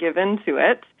excuses and give in to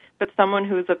it, but someone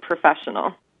who's a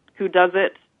professional, who does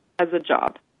it as a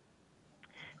job.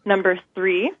 Number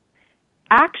 3,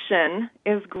 action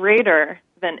is greater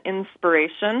than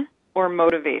inspiration or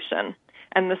motivation.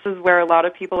 And this is where a lot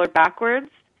of people are backwards.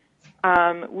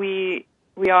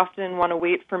 We often want to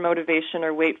wait for motivation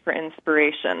or wait for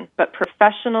inspiration, but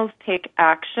professionals take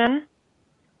action,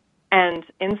 and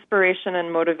inspiration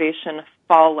and motivation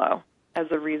follow as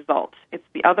a result. It's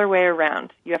the other way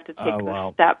around. You have to take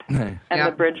the step, and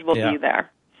the bridge will be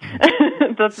there.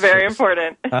 That's very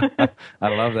important. I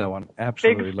love that one.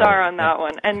 Absolutely. Big star on that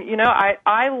one. And,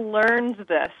 I learned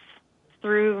this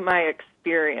through my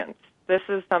experience. This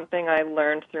is something I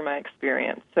learned through my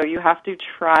experience. So you have to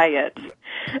try it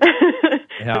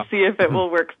to see if it will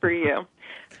work for you.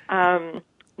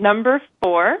 Number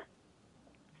 4,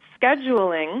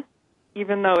 scheduling,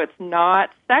 even though it's not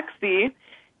sexy,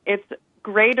 it's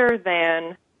greater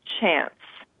than chance.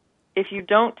 If you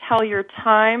don't tell your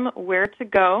time where to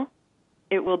go,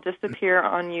 it will disappear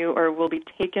on you or will be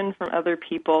taken from other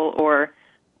people, or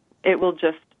it will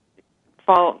just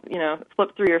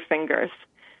slip through your fingers.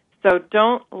 So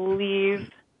don't leave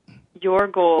your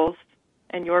goals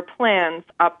and your plans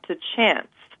up to chance.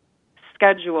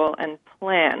 Schedule and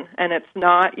plan. And it's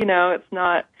not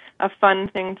a fun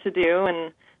thing to do,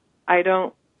 and I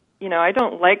don't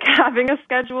like having a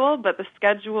schedule, but the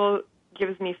schedule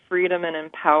gives me freedom and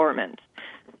empowerment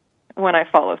when I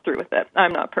follow through with it.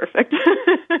 I'm not perfect.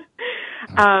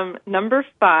 Number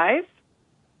 5,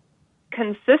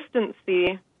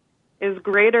 consistency is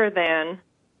greater than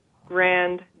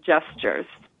grand gestures.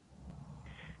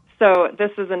 So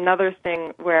this is another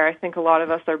thing where I think a lot of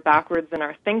us are backwards in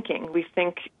our thinking. We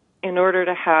think in order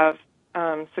to have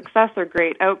success or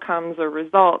great outcomes or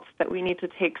results that we need to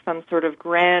take some sort of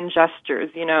grand gestures.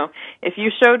 If you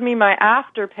showed me my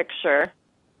after picture,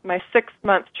 my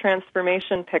 6-month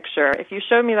transformation picture, if you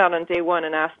showed me that on day 1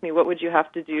 and asked me what would you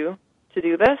have to do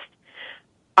this,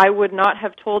 I would not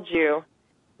have told you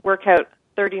work out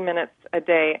 30 minutes a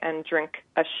day and drink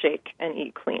a shake and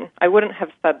eat clean. I wouldn't have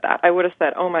said that. I would have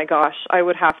said, oh my gosh, I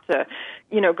would have to,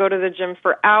 go to the gym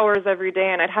for hours every day,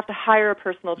 and I'd have to hire a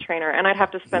personal trainer, and I'd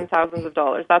have to spend thousands of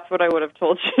dollars. That's what I would have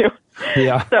told you.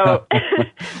 Yeah. So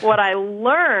what I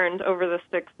learned over the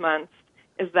 6 months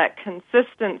is that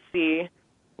consistency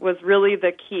was really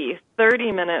the key.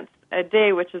 30 minutes a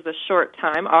day, which is a short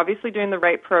time, obviously doing the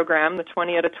right program, the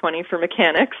 20 out of 20 for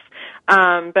mechanics,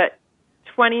 but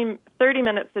 30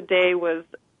 minutes a day was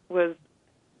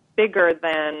bigger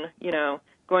than,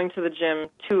 going to the gym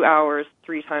 2 hours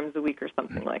 3 times a week or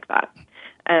something like that,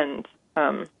 and,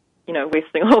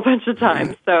 wasting a whole bunch of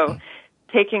time. So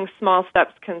taking small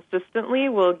steps consistently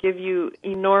will give you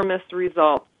enormous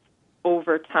results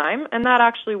over time, and that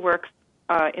actually works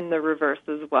in the reverse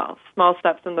as well. Small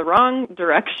steps in the wrong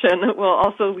direction will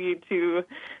also lead to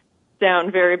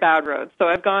down very bad roads. So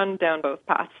I've gone down both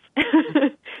paths.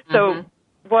 So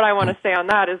what I want to say on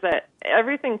that is that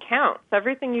everything counts.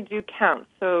 Everything you do counts.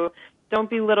 So don't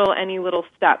belittle any little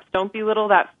steps. Don't belittle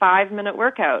that 5-minute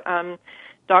workout.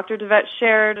 Dr. DeVette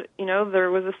shared, there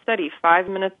was a study, 5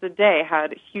 minutes a day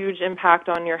had huge impact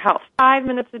on your health. 5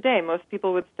 minutes a day. Most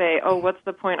people would say, oh, what's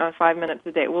the point on 5 minutes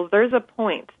a day? Well, there's a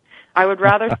point. I would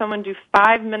rather someone do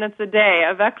 5 minutes a day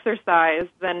of exercise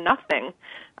than nothing.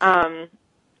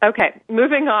 Okay,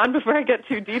 moving on before I get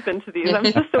too deep into these. I'm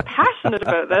just so passionate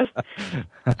about this.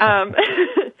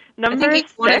 Number I think each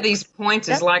 6. one of these points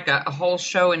is like a whole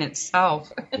show in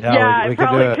itself. Yeah, it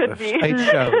probably could be. 8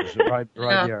 shows right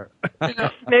here.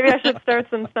 Maybe I should start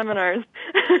some seminars.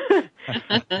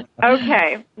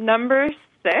 Okay, number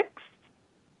 6.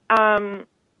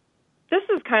 this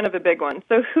is kind of a big one.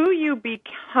 So who you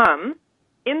become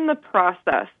in the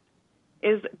process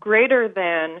is greater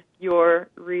than your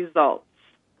results.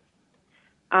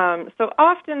 So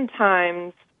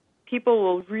oftentimes, people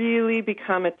will really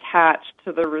become attached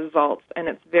to the results, and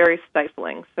it's very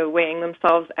stifling. So weighing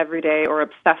themselves every day or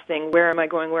obsessing, where am I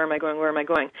going, where am I going, where am I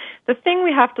going? The thing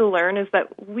we have to learn is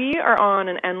that we are on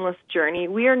an endless journey.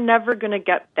 We are never going to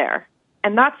get there,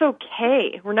 and that's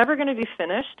okay. We're never going to be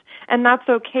finished, and that's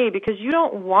okay because you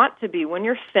don't want to be. When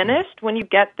you're finished, when you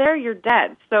get there, you're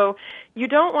dead. So you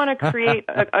don't want to create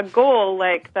a goal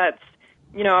like that's,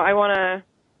 I want to,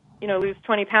 lose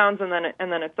 20 pounds and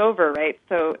then it's over, right?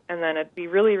 So, and then it'd be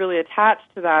really, really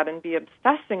attached to that and be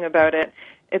obsessing about it.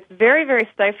 It's very, very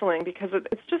stifling because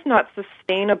it's just not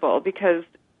sustainable because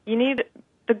you need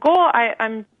the goal.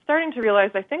 I'm starting to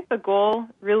realize I think the goal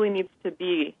really needs to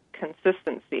be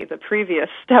consistency, the previous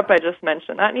step I just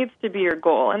mentioned. That needs to be your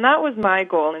goal. And that was my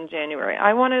goal in January.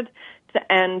 I wanted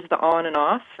to end the on and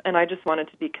off, and I just wanted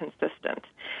to be consistent.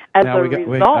 As a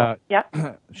result,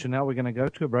 Chanel, we're going to go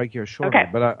to a break here shortly,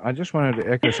 but I just wanted to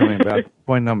echo something about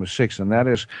point number 6, and that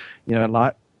is,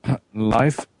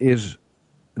 life is,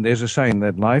 there's a saying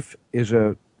that life is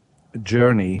a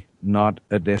journey, not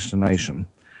a destination,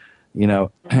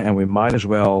 and we might as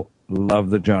well love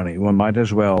the journey. We might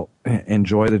as well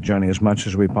enjoy the journey as much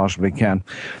as we possibly can.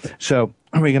 So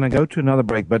we're going to go to another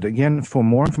break. But again, for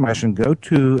more information, go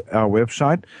to our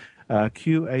website,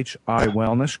 QHI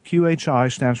Wellness.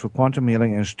 QHI stands for Quantum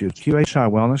Healing Institute.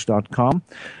 QHIWellness.com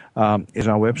is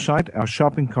our website. Our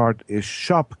shopping cart is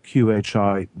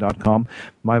shopqhi.com.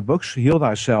 My books, Heal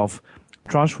Thyself,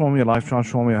 Transform Your Life,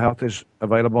 Transform Your Health, is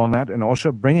available on that. And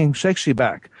also Bringing Sexy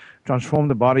Back. Transform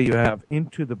the body you have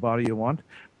into the body you want.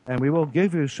 And we will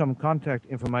give you some contact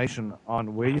information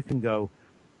on where you can go,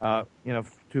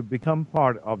 to become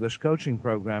part of this coaching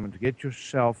program and to get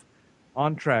yourself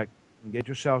on track and get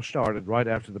yourself started right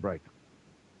after the break.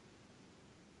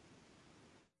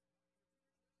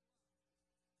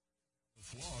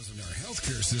 Flaws in our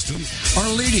healthcare system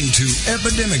are leading to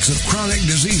epidemics of chronic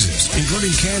diseases,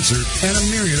 including cancer and a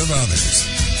myriad of others.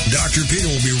 Dr. Peter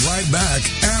will be right back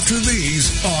after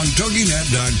these on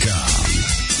TogiNet.com.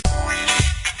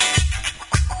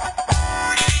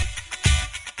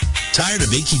 Tired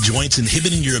of achy joints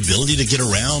inhibiting your ability to get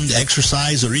around,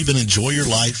 exercise, or even enjoy your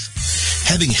life?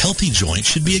 Having healthy joints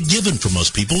should be a given for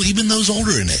most people, even those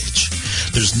older in age.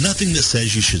 There's nothing that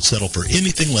says you should settle for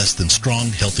anything less than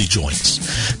strong, healthy joints.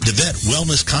 DeVette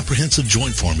Wellness Comprehensive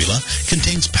Joint Formula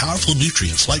contains powerful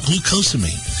nutrients like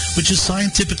glucosamine, which is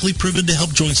scientifically proven to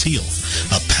help joints heal.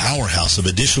 A powerhouse of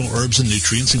additional herbs and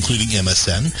nutrients including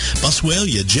MSM,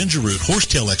 boswellia, ginger root,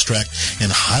 horsetail extract,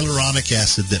 and hyaluronic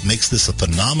acid that makes this a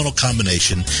phenomenal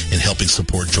combination in helping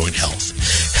support joint health.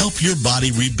 Help your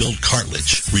body rebuild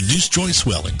cartilage, reduce joint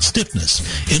swelling, stiffness,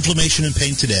 inflammation, and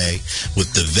pain today with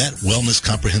DeVette Wellness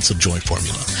Comprehensive Joint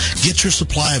Formula. Get your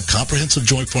supply of Comprehensive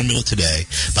Joint Formula today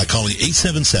by calling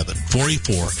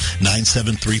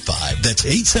 877-484-9735. That's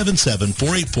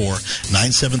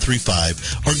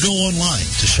 877-484-9735, or go online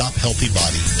to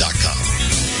shophealthybody.com.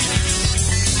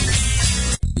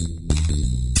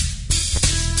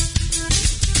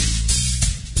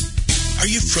 Are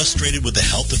you frustrated with the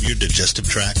health of your digestive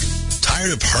tract?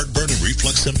 Tired of heartburn and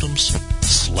reflux symptoms?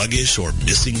 Sluggish or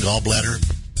missing gallbladder?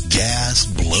 Gas,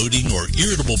 bloating, or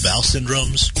irritable bowel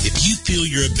syndromes? If you feel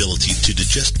your ability to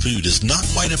digest food is not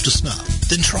quite up to snuff,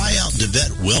 then try out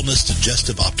DeVette Wellness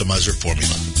Digestive Optimizer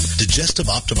Formula. Digestive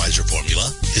Optimizer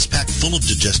Formula is packed full of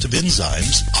digestive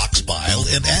enzymes, ox bile,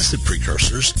 and acid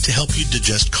precursors to help you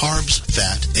digest carbs,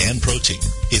 fat, and protein.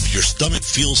 If your stomach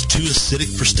feels too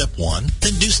acidic for step 1,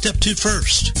 then do step 2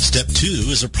 first. Step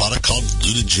 2 is a product called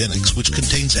Glutagenics, which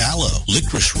contains aloe,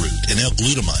 licorice root, and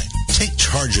L-glutamine. Take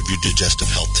charge of your digestive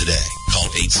health today. Call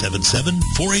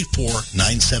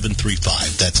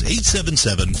 877-484-9735. That's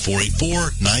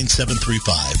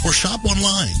 877-484-9735. Or shop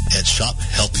online at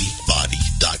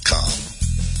shophealthybody.com.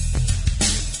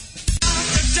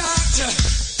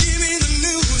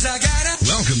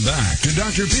 Welcome back to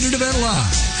Dr. Peter DeVette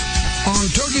Live on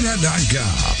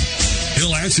TogiNet.com.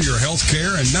 He'll answer your health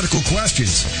care and medical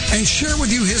questions and share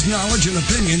with you his knowledge and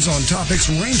opinions on topics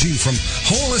ranging from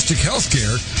holistic health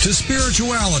care to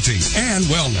spirituality and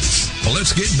wellness. Well,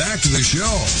 let's get back to the show.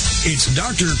 It's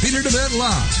Dr. Peter DeVette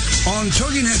Live on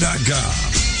TogiNet.com.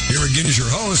 Here again is your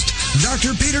host,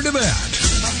 Dr. Peter DeVette.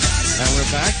 And we're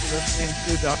back listening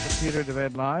to Dr. Peter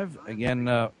DeVette Live. Again,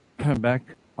 back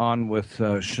on with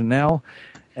Chanel.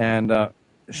 And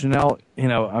Chanel,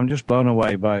 I'm just blown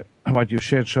away by what you've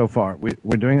shared so far.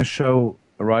 We're doing a show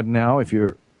right now, if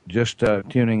you're just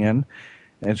tuning in,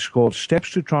 It's called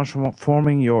Steps to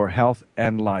Transforming Your Health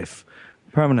and Life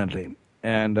Permanently.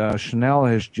 And Chanel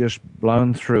has just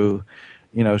blown through,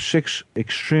 6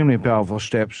 extremely powerful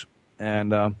steps.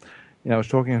 And I was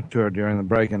talking to her during the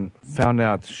break and found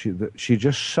out she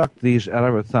just sucked these out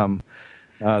of her thumb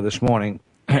this morning.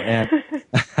 And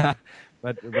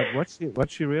but what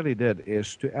she really did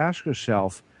is to ask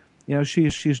herself,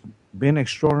 she's been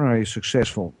extraordinarily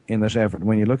successful in this effort.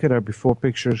 When you look at her before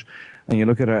pictures and you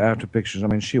look at her after pictures, I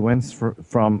mean, she went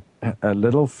from a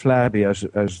little flabby,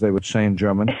 as they would say in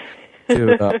German,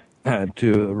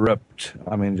 to ripped.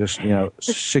 I mean, just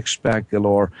six-pack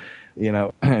galore.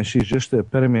 She's just the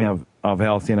epitome of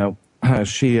health.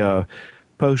 She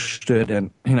posted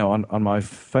and on my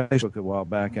Facebook a while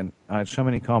back, and I had so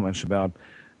many comments about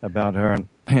her,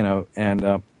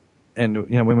 and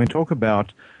when we talk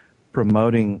about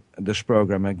promoting this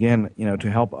program again,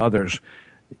 to help others,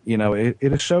 it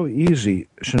is so easy,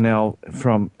 Chanel,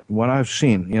 from what I've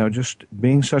seen, just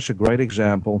being such a great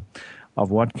example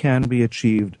of what can be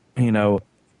achieved.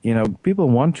 People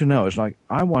want to know. It's like,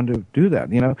 I want to do that,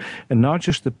 and not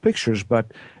just the pictures, but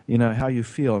how you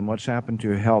feel and what's happened to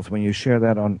your health when you share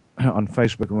that on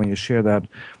Facebook, and when you share that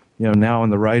now on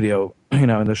the radio,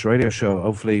 in this radio show.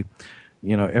 Hopefully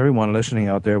everyone listening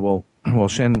out there will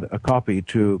send a copy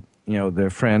to their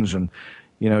friends, and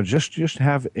just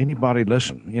have anybody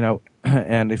listen.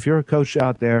 And if you're a coach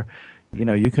out there,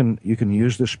 you can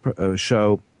use this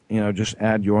show. Just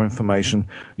add your information,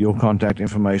 your contact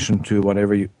information to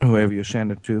whoever you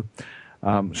send it to.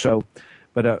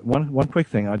 But one quick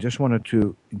thing, I just wanted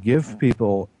to give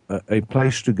people a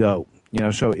place to go.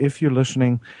 So if you're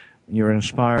listening, you're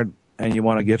inspired, and you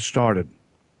want to get started,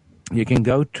 you can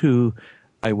go to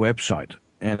a website,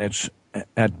 and it's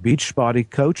at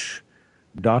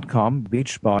beachbodycoach.com,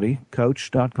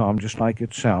 beachbodycoach.com, just like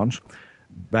it sounds,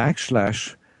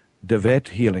 /Devet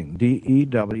Healing,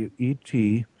 DEWET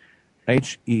HEALING,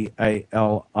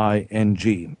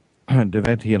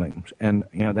 Devet Healing. And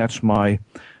that's my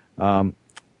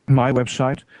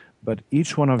website. But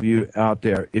each one of you out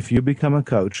there, if you become a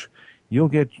coach, you'll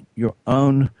get your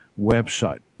own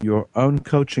website, your own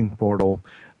coaching portal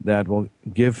that will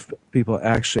give people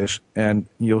access, and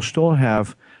you'll still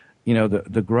have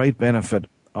the great benefit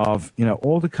of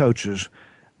all the coaches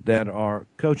that are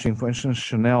coaching. For instance,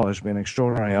 Chanel has been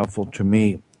extraordinarily helpful to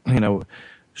me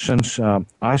since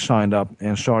I signed up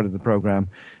and started the program,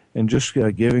 and just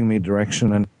giving me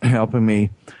direction and helping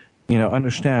me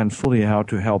understand fully how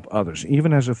to help others.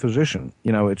 Even as a physician,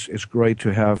 it's great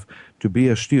to be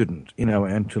a student,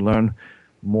 and to learn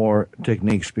more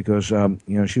techniques, because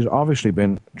she's obviously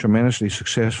been tremendously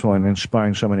successful in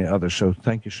inspiring so many others. So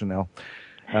thank you, Chanel.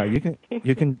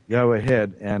 You can go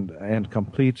ahead and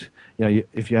complete,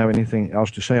 if you have anything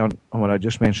else to say on what I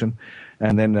just mentioned,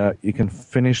 and then you can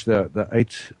finish the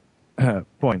 8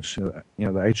 points, the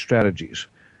 8 strategies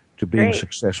to being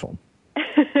successful.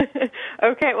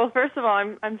 Okay. Well, first of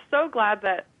all, I'm so glad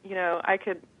that I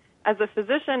could, as a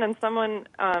physician and someone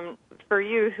for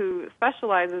you who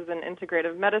specializes in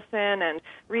integrative medicine and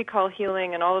recall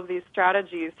healing and all of these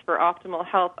strategies for optimal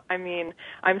health, I mean,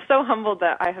 I'm so humbled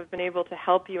that I have been able to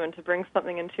help you and to bring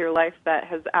something into your life that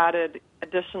has added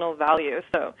additional value.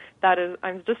 So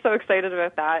I'm just so excited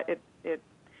about that. It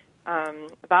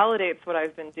validates what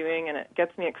I've been doing, and it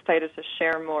gets me excited to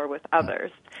share more with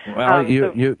others. Well,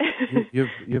 you've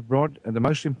brought the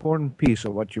most important piece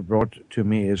of what you brought to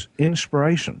me is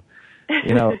inspiration.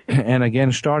 And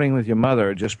again, starting with your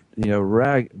mother, just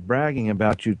bragging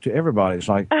about you to everybody. It's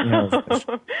like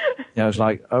it's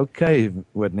like, okay,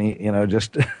 Whitney,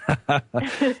 just but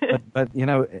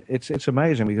it's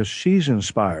amazing because she's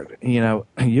inspired.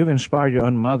 You've inspired your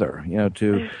own mother,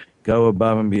 to go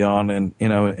above and beyond,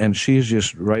 and she's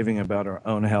just raving about her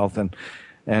own health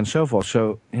and so forth.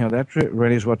 So that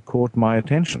really is what caught my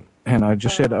attention, and I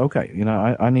just said, okay,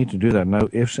 I need to do that. No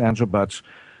ifs, ands, or buts.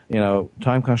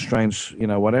 Time constraints,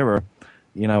 whatever,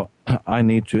 I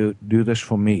need to do this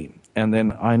for me. And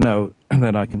then I know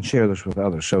that I can share this with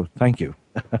others. So thank you.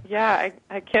 Yeah,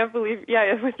 I can't believe,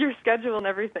 with your schedule and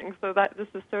everything. So this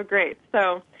is so great.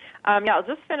 So, I'll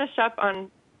just finish up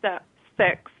on step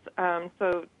 6.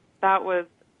 So that was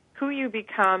who you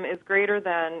become is greater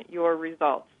than your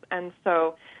results. And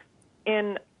so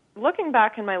in looking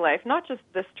back in my life, not just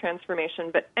this transformation,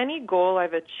 but any goal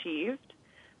I've achieved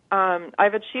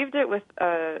it with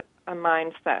a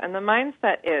mindset, and the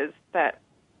mindset is that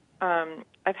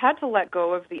I've had to let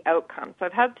go of the outcome. So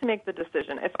I've had to make the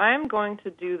decision. If I'm going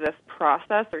to do this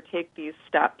process or take these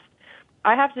steps,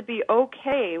 I have to be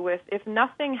okay with if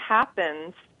nothing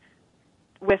happens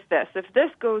with this. If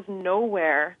this goes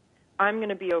nowhere, I'm going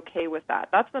to be okay with that.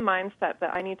 That's the mindset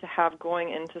that I need to have going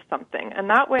into something. And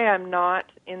that way I'm not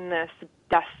in this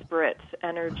desperate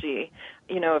energy,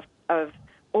 of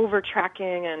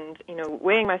over-tracking and,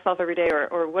 weighing myself every day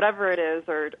or whatever it is,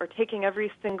 or taking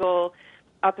every single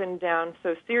up and down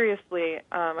so seriously.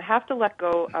 I have to let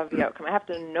go of the outcome. I have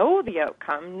to know the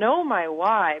outcome, know my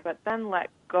why, but then let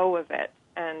go of it.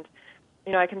 And,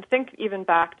 I can think even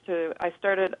back to, I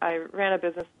ran a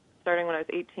business starting when I was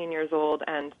 18 years old,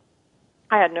 and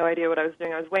I had no idea what I was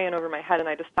doing. I was way in over my head, and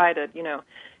I decided,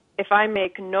 if I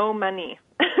make no money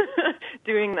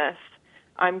doing this,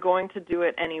 I'm going to do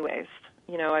it anyways.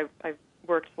 I've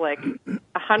worked like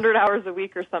 100 hours a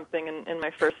week or something in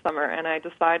my first summer, and I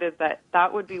decided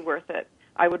that would be worth it.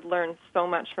 I would learn so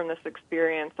much from this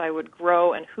experience. I would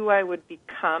grow, and who I would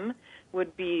become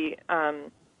would be,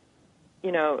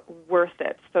 worth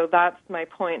it. So that's my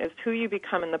point, is who you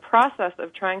become in the process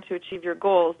of trying to achieve your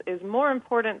goals is more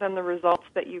important than the results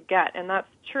that you get, and that's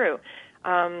true.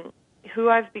 Who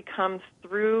I've become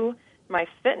through my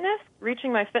fitness,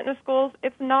 reaching my fitness goals,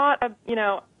 it's not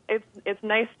it's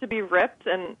nice to be ripped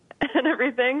and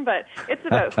everything, but it's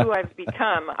about who I've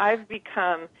become. I've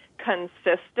become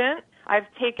consistent. I've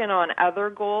taken on other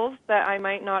goals that I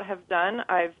might not have done.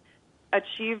 I've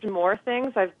achieved more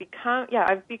things. I've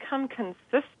become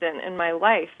consistent in my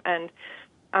life, and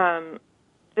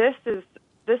this is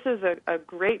a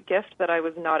great gift that I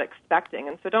was not expecting.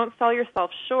 And so don't sell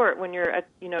yourself short when you're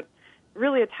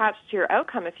really attached to your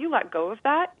outcome. If you let go of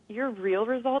that, your real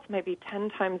results may be 10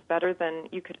 times better than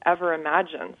you could ever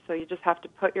imagine. So you just have to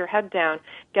put your head down,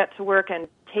 get to work, and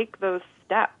take those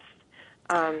steps,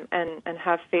 and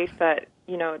have faith that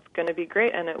it's going to be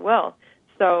great, and it will.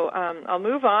 So I'll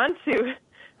move on to,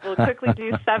 we'll quickly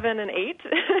do 7 and 8,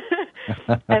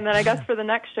 and then I guess for the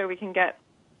next show we can get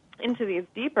into these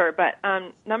deeper. But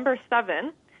number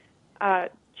 7,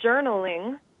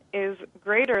 journaling is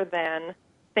greater than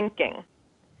thinking.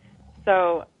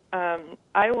 So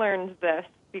I learned this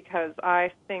because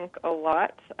I think a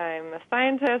lot. I'm a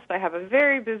scientist. I have a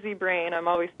very busy brain. I'm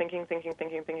always thinking.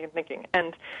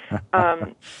 And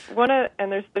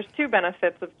and there's 2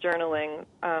 benefits of journaling.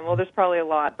 Well, there's probably a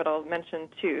lot, but I'll mention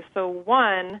 2. So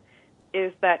one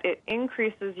is that it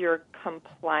increases your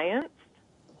compliance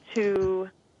to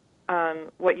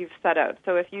what you've set out.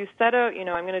 So if you set out,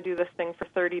 I'm going to do this thing for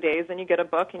 30 days, and you get a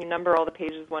book and you number all the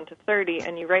pages 1 to 30,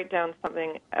 and you write down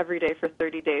something every day for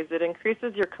 30 days, it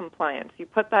increases your compliance. You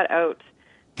put that out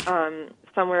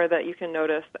somewhere that you can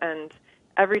notice, and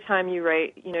every time you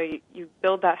write, you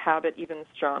build that habit even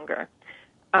stronger.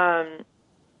 Now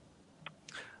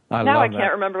I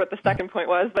can't remember what the second point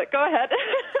was, but go ahead.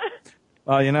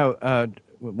 Well,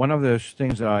 one of those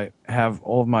things that I have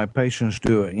all of my patients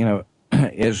do,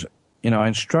 is, I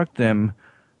instruct them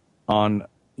on,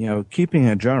 keeping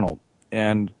a journal,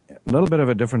 and a little bit of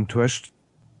a different twist,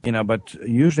 but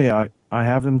usually I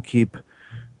have them keep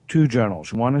 2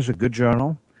 journals. One is a good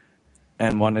journal,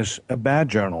 and one is a bad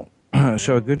journal.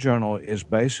 So a good journal is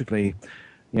basically,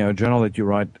 a journal that you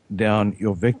write down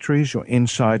your victories, your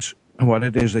insights, what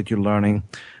it is that you're learning,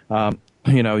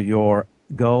 your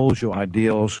goals, your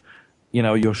ideals,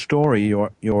 your story,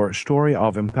 your story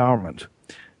of empowerment.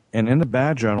 And in the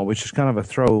bad journal, which is kind of a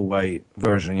throwaway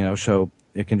version, so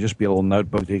it can just be a little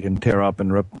notebook that you can tear up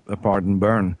and rip apart and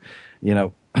burn,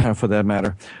 for that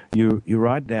matter, you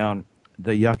write down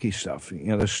the yucky stuff,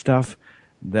 the stuff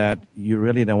that you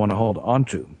really don't want to hold on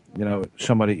to.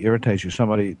 Somebody irritates you,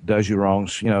 somebody does you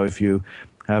wrongs, if you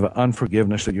have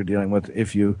unforgiveness that you're dealing with,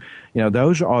 if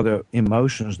those are the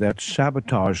emotions that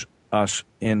sabotage us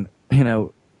in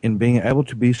being able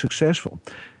to be successful.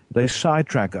 They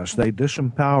sidetrack us, they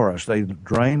disempower us, they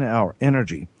drain our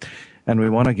energy, and we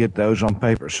want to get those on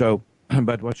paper. So,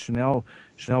 but what Chanel,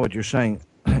 what you're saying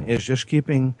is just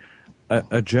keeping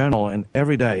a journal, and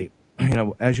every day,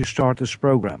 as you start this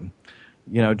program,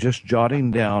 just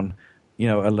jotting down,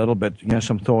 a little bit,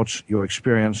 some thoughts, your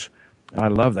experience. I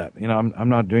love that. I'm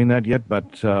not doing that yet,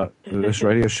 but this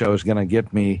radio show is going to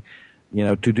get me,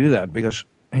 to do that, because,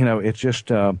 it's just,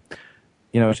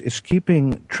 it's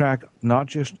keeping track not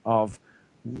just of,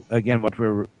 again, what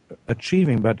we're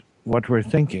achieving, but what we're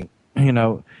thinking,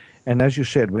 And as you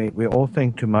said, we all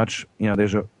think too much.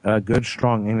 There's a good,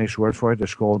 strong English word for it.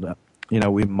 It's called,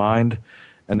 we mind,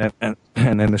 and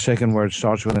then the second word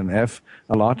starts with an F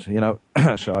a lot.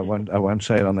 So I won't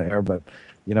say it on the air, but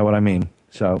you know what I mean.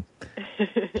 So,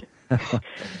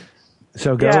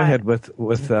 so go ahead with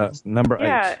number 8.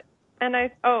 Yeah. And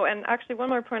actually one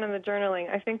more point on the journaling.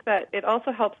 I think that it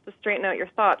also helps to straighten out your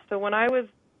thoughts. So when I was,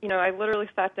 I literally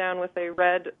sat down with a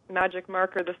red magic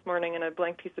marker this morning and a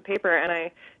blank piece of paper, and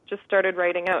I just started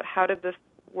writing out, how did this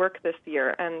work this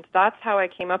year. And that's how I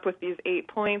came up with these 8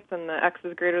 points and the X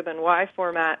is greater than Y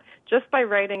format, just by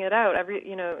writing it out.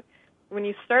 When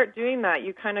you start doing that,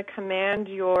 you kind of command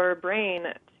your brain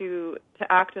to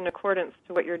act in accordance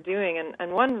to what you're doing.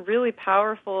 And one really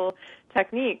powerful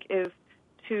technique is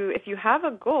if you have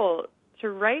a goal, to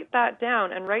write that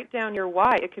down and write down your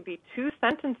why. It could be 2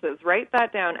 sentences. Write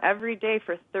that down every day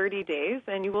for 30 days,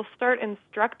 and you will start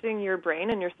instructing your brain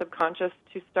and your subconscious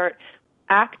to start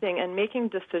acting and making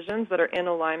decisions that are in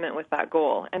alignment with that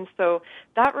goal. And so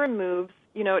that removes,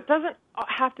 it doesn't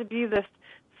have to be this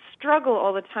struggle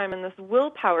all the time and this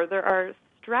willpower. There are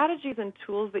strategies and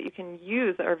tools that you can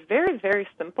use that are very, very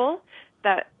simple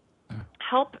that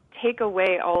help take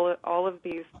away all of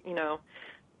these,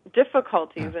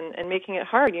 difficulties and making it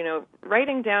hard.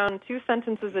 Writing down 2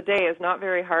 sentences a day is not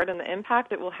very hard, and the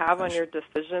impact it will have on your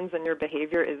decisions and your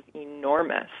behavior is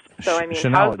enormous. So,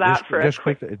 Chanel, how's that for just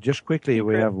quickly,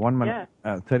 we have 1 minute,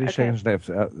 30 seconds left.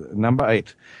 Number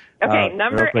 8. Okay,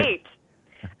 number 8.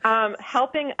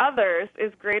 Helping others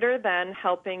is greater than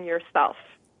helping yourself.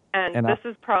 And this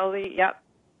is probably,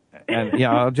 And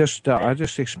I'll just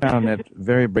expand on that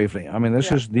very briefly.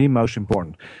 This is the most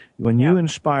important. When you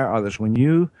inspire others, when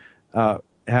you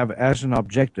have as an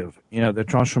objective, the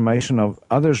transformation of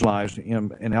others' lives,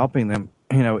 and helping them,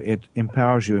 it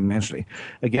empowers you immensely.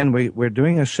 Again, we're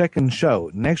doing a second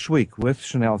show next week with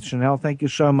Chanel. Chanel, thank you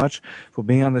so much for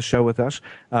being on the show with us.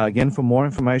 Again, for more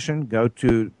information, go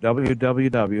to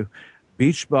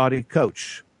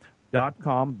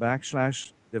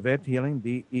www.beachbodycoach.com/DeWet Healing,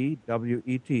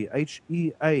 DEWET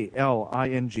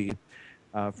HEALING,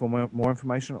 for more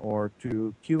information, or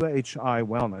to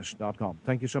QHIWellness.com.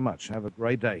 Thank you so much. Have a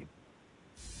great day.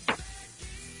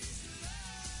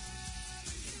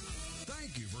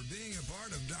 Thank you for being a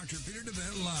part of Dr. Peter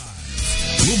DeWet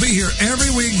Live. We'll be here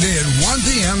every weekday at 1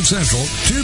 p.m. Central, 2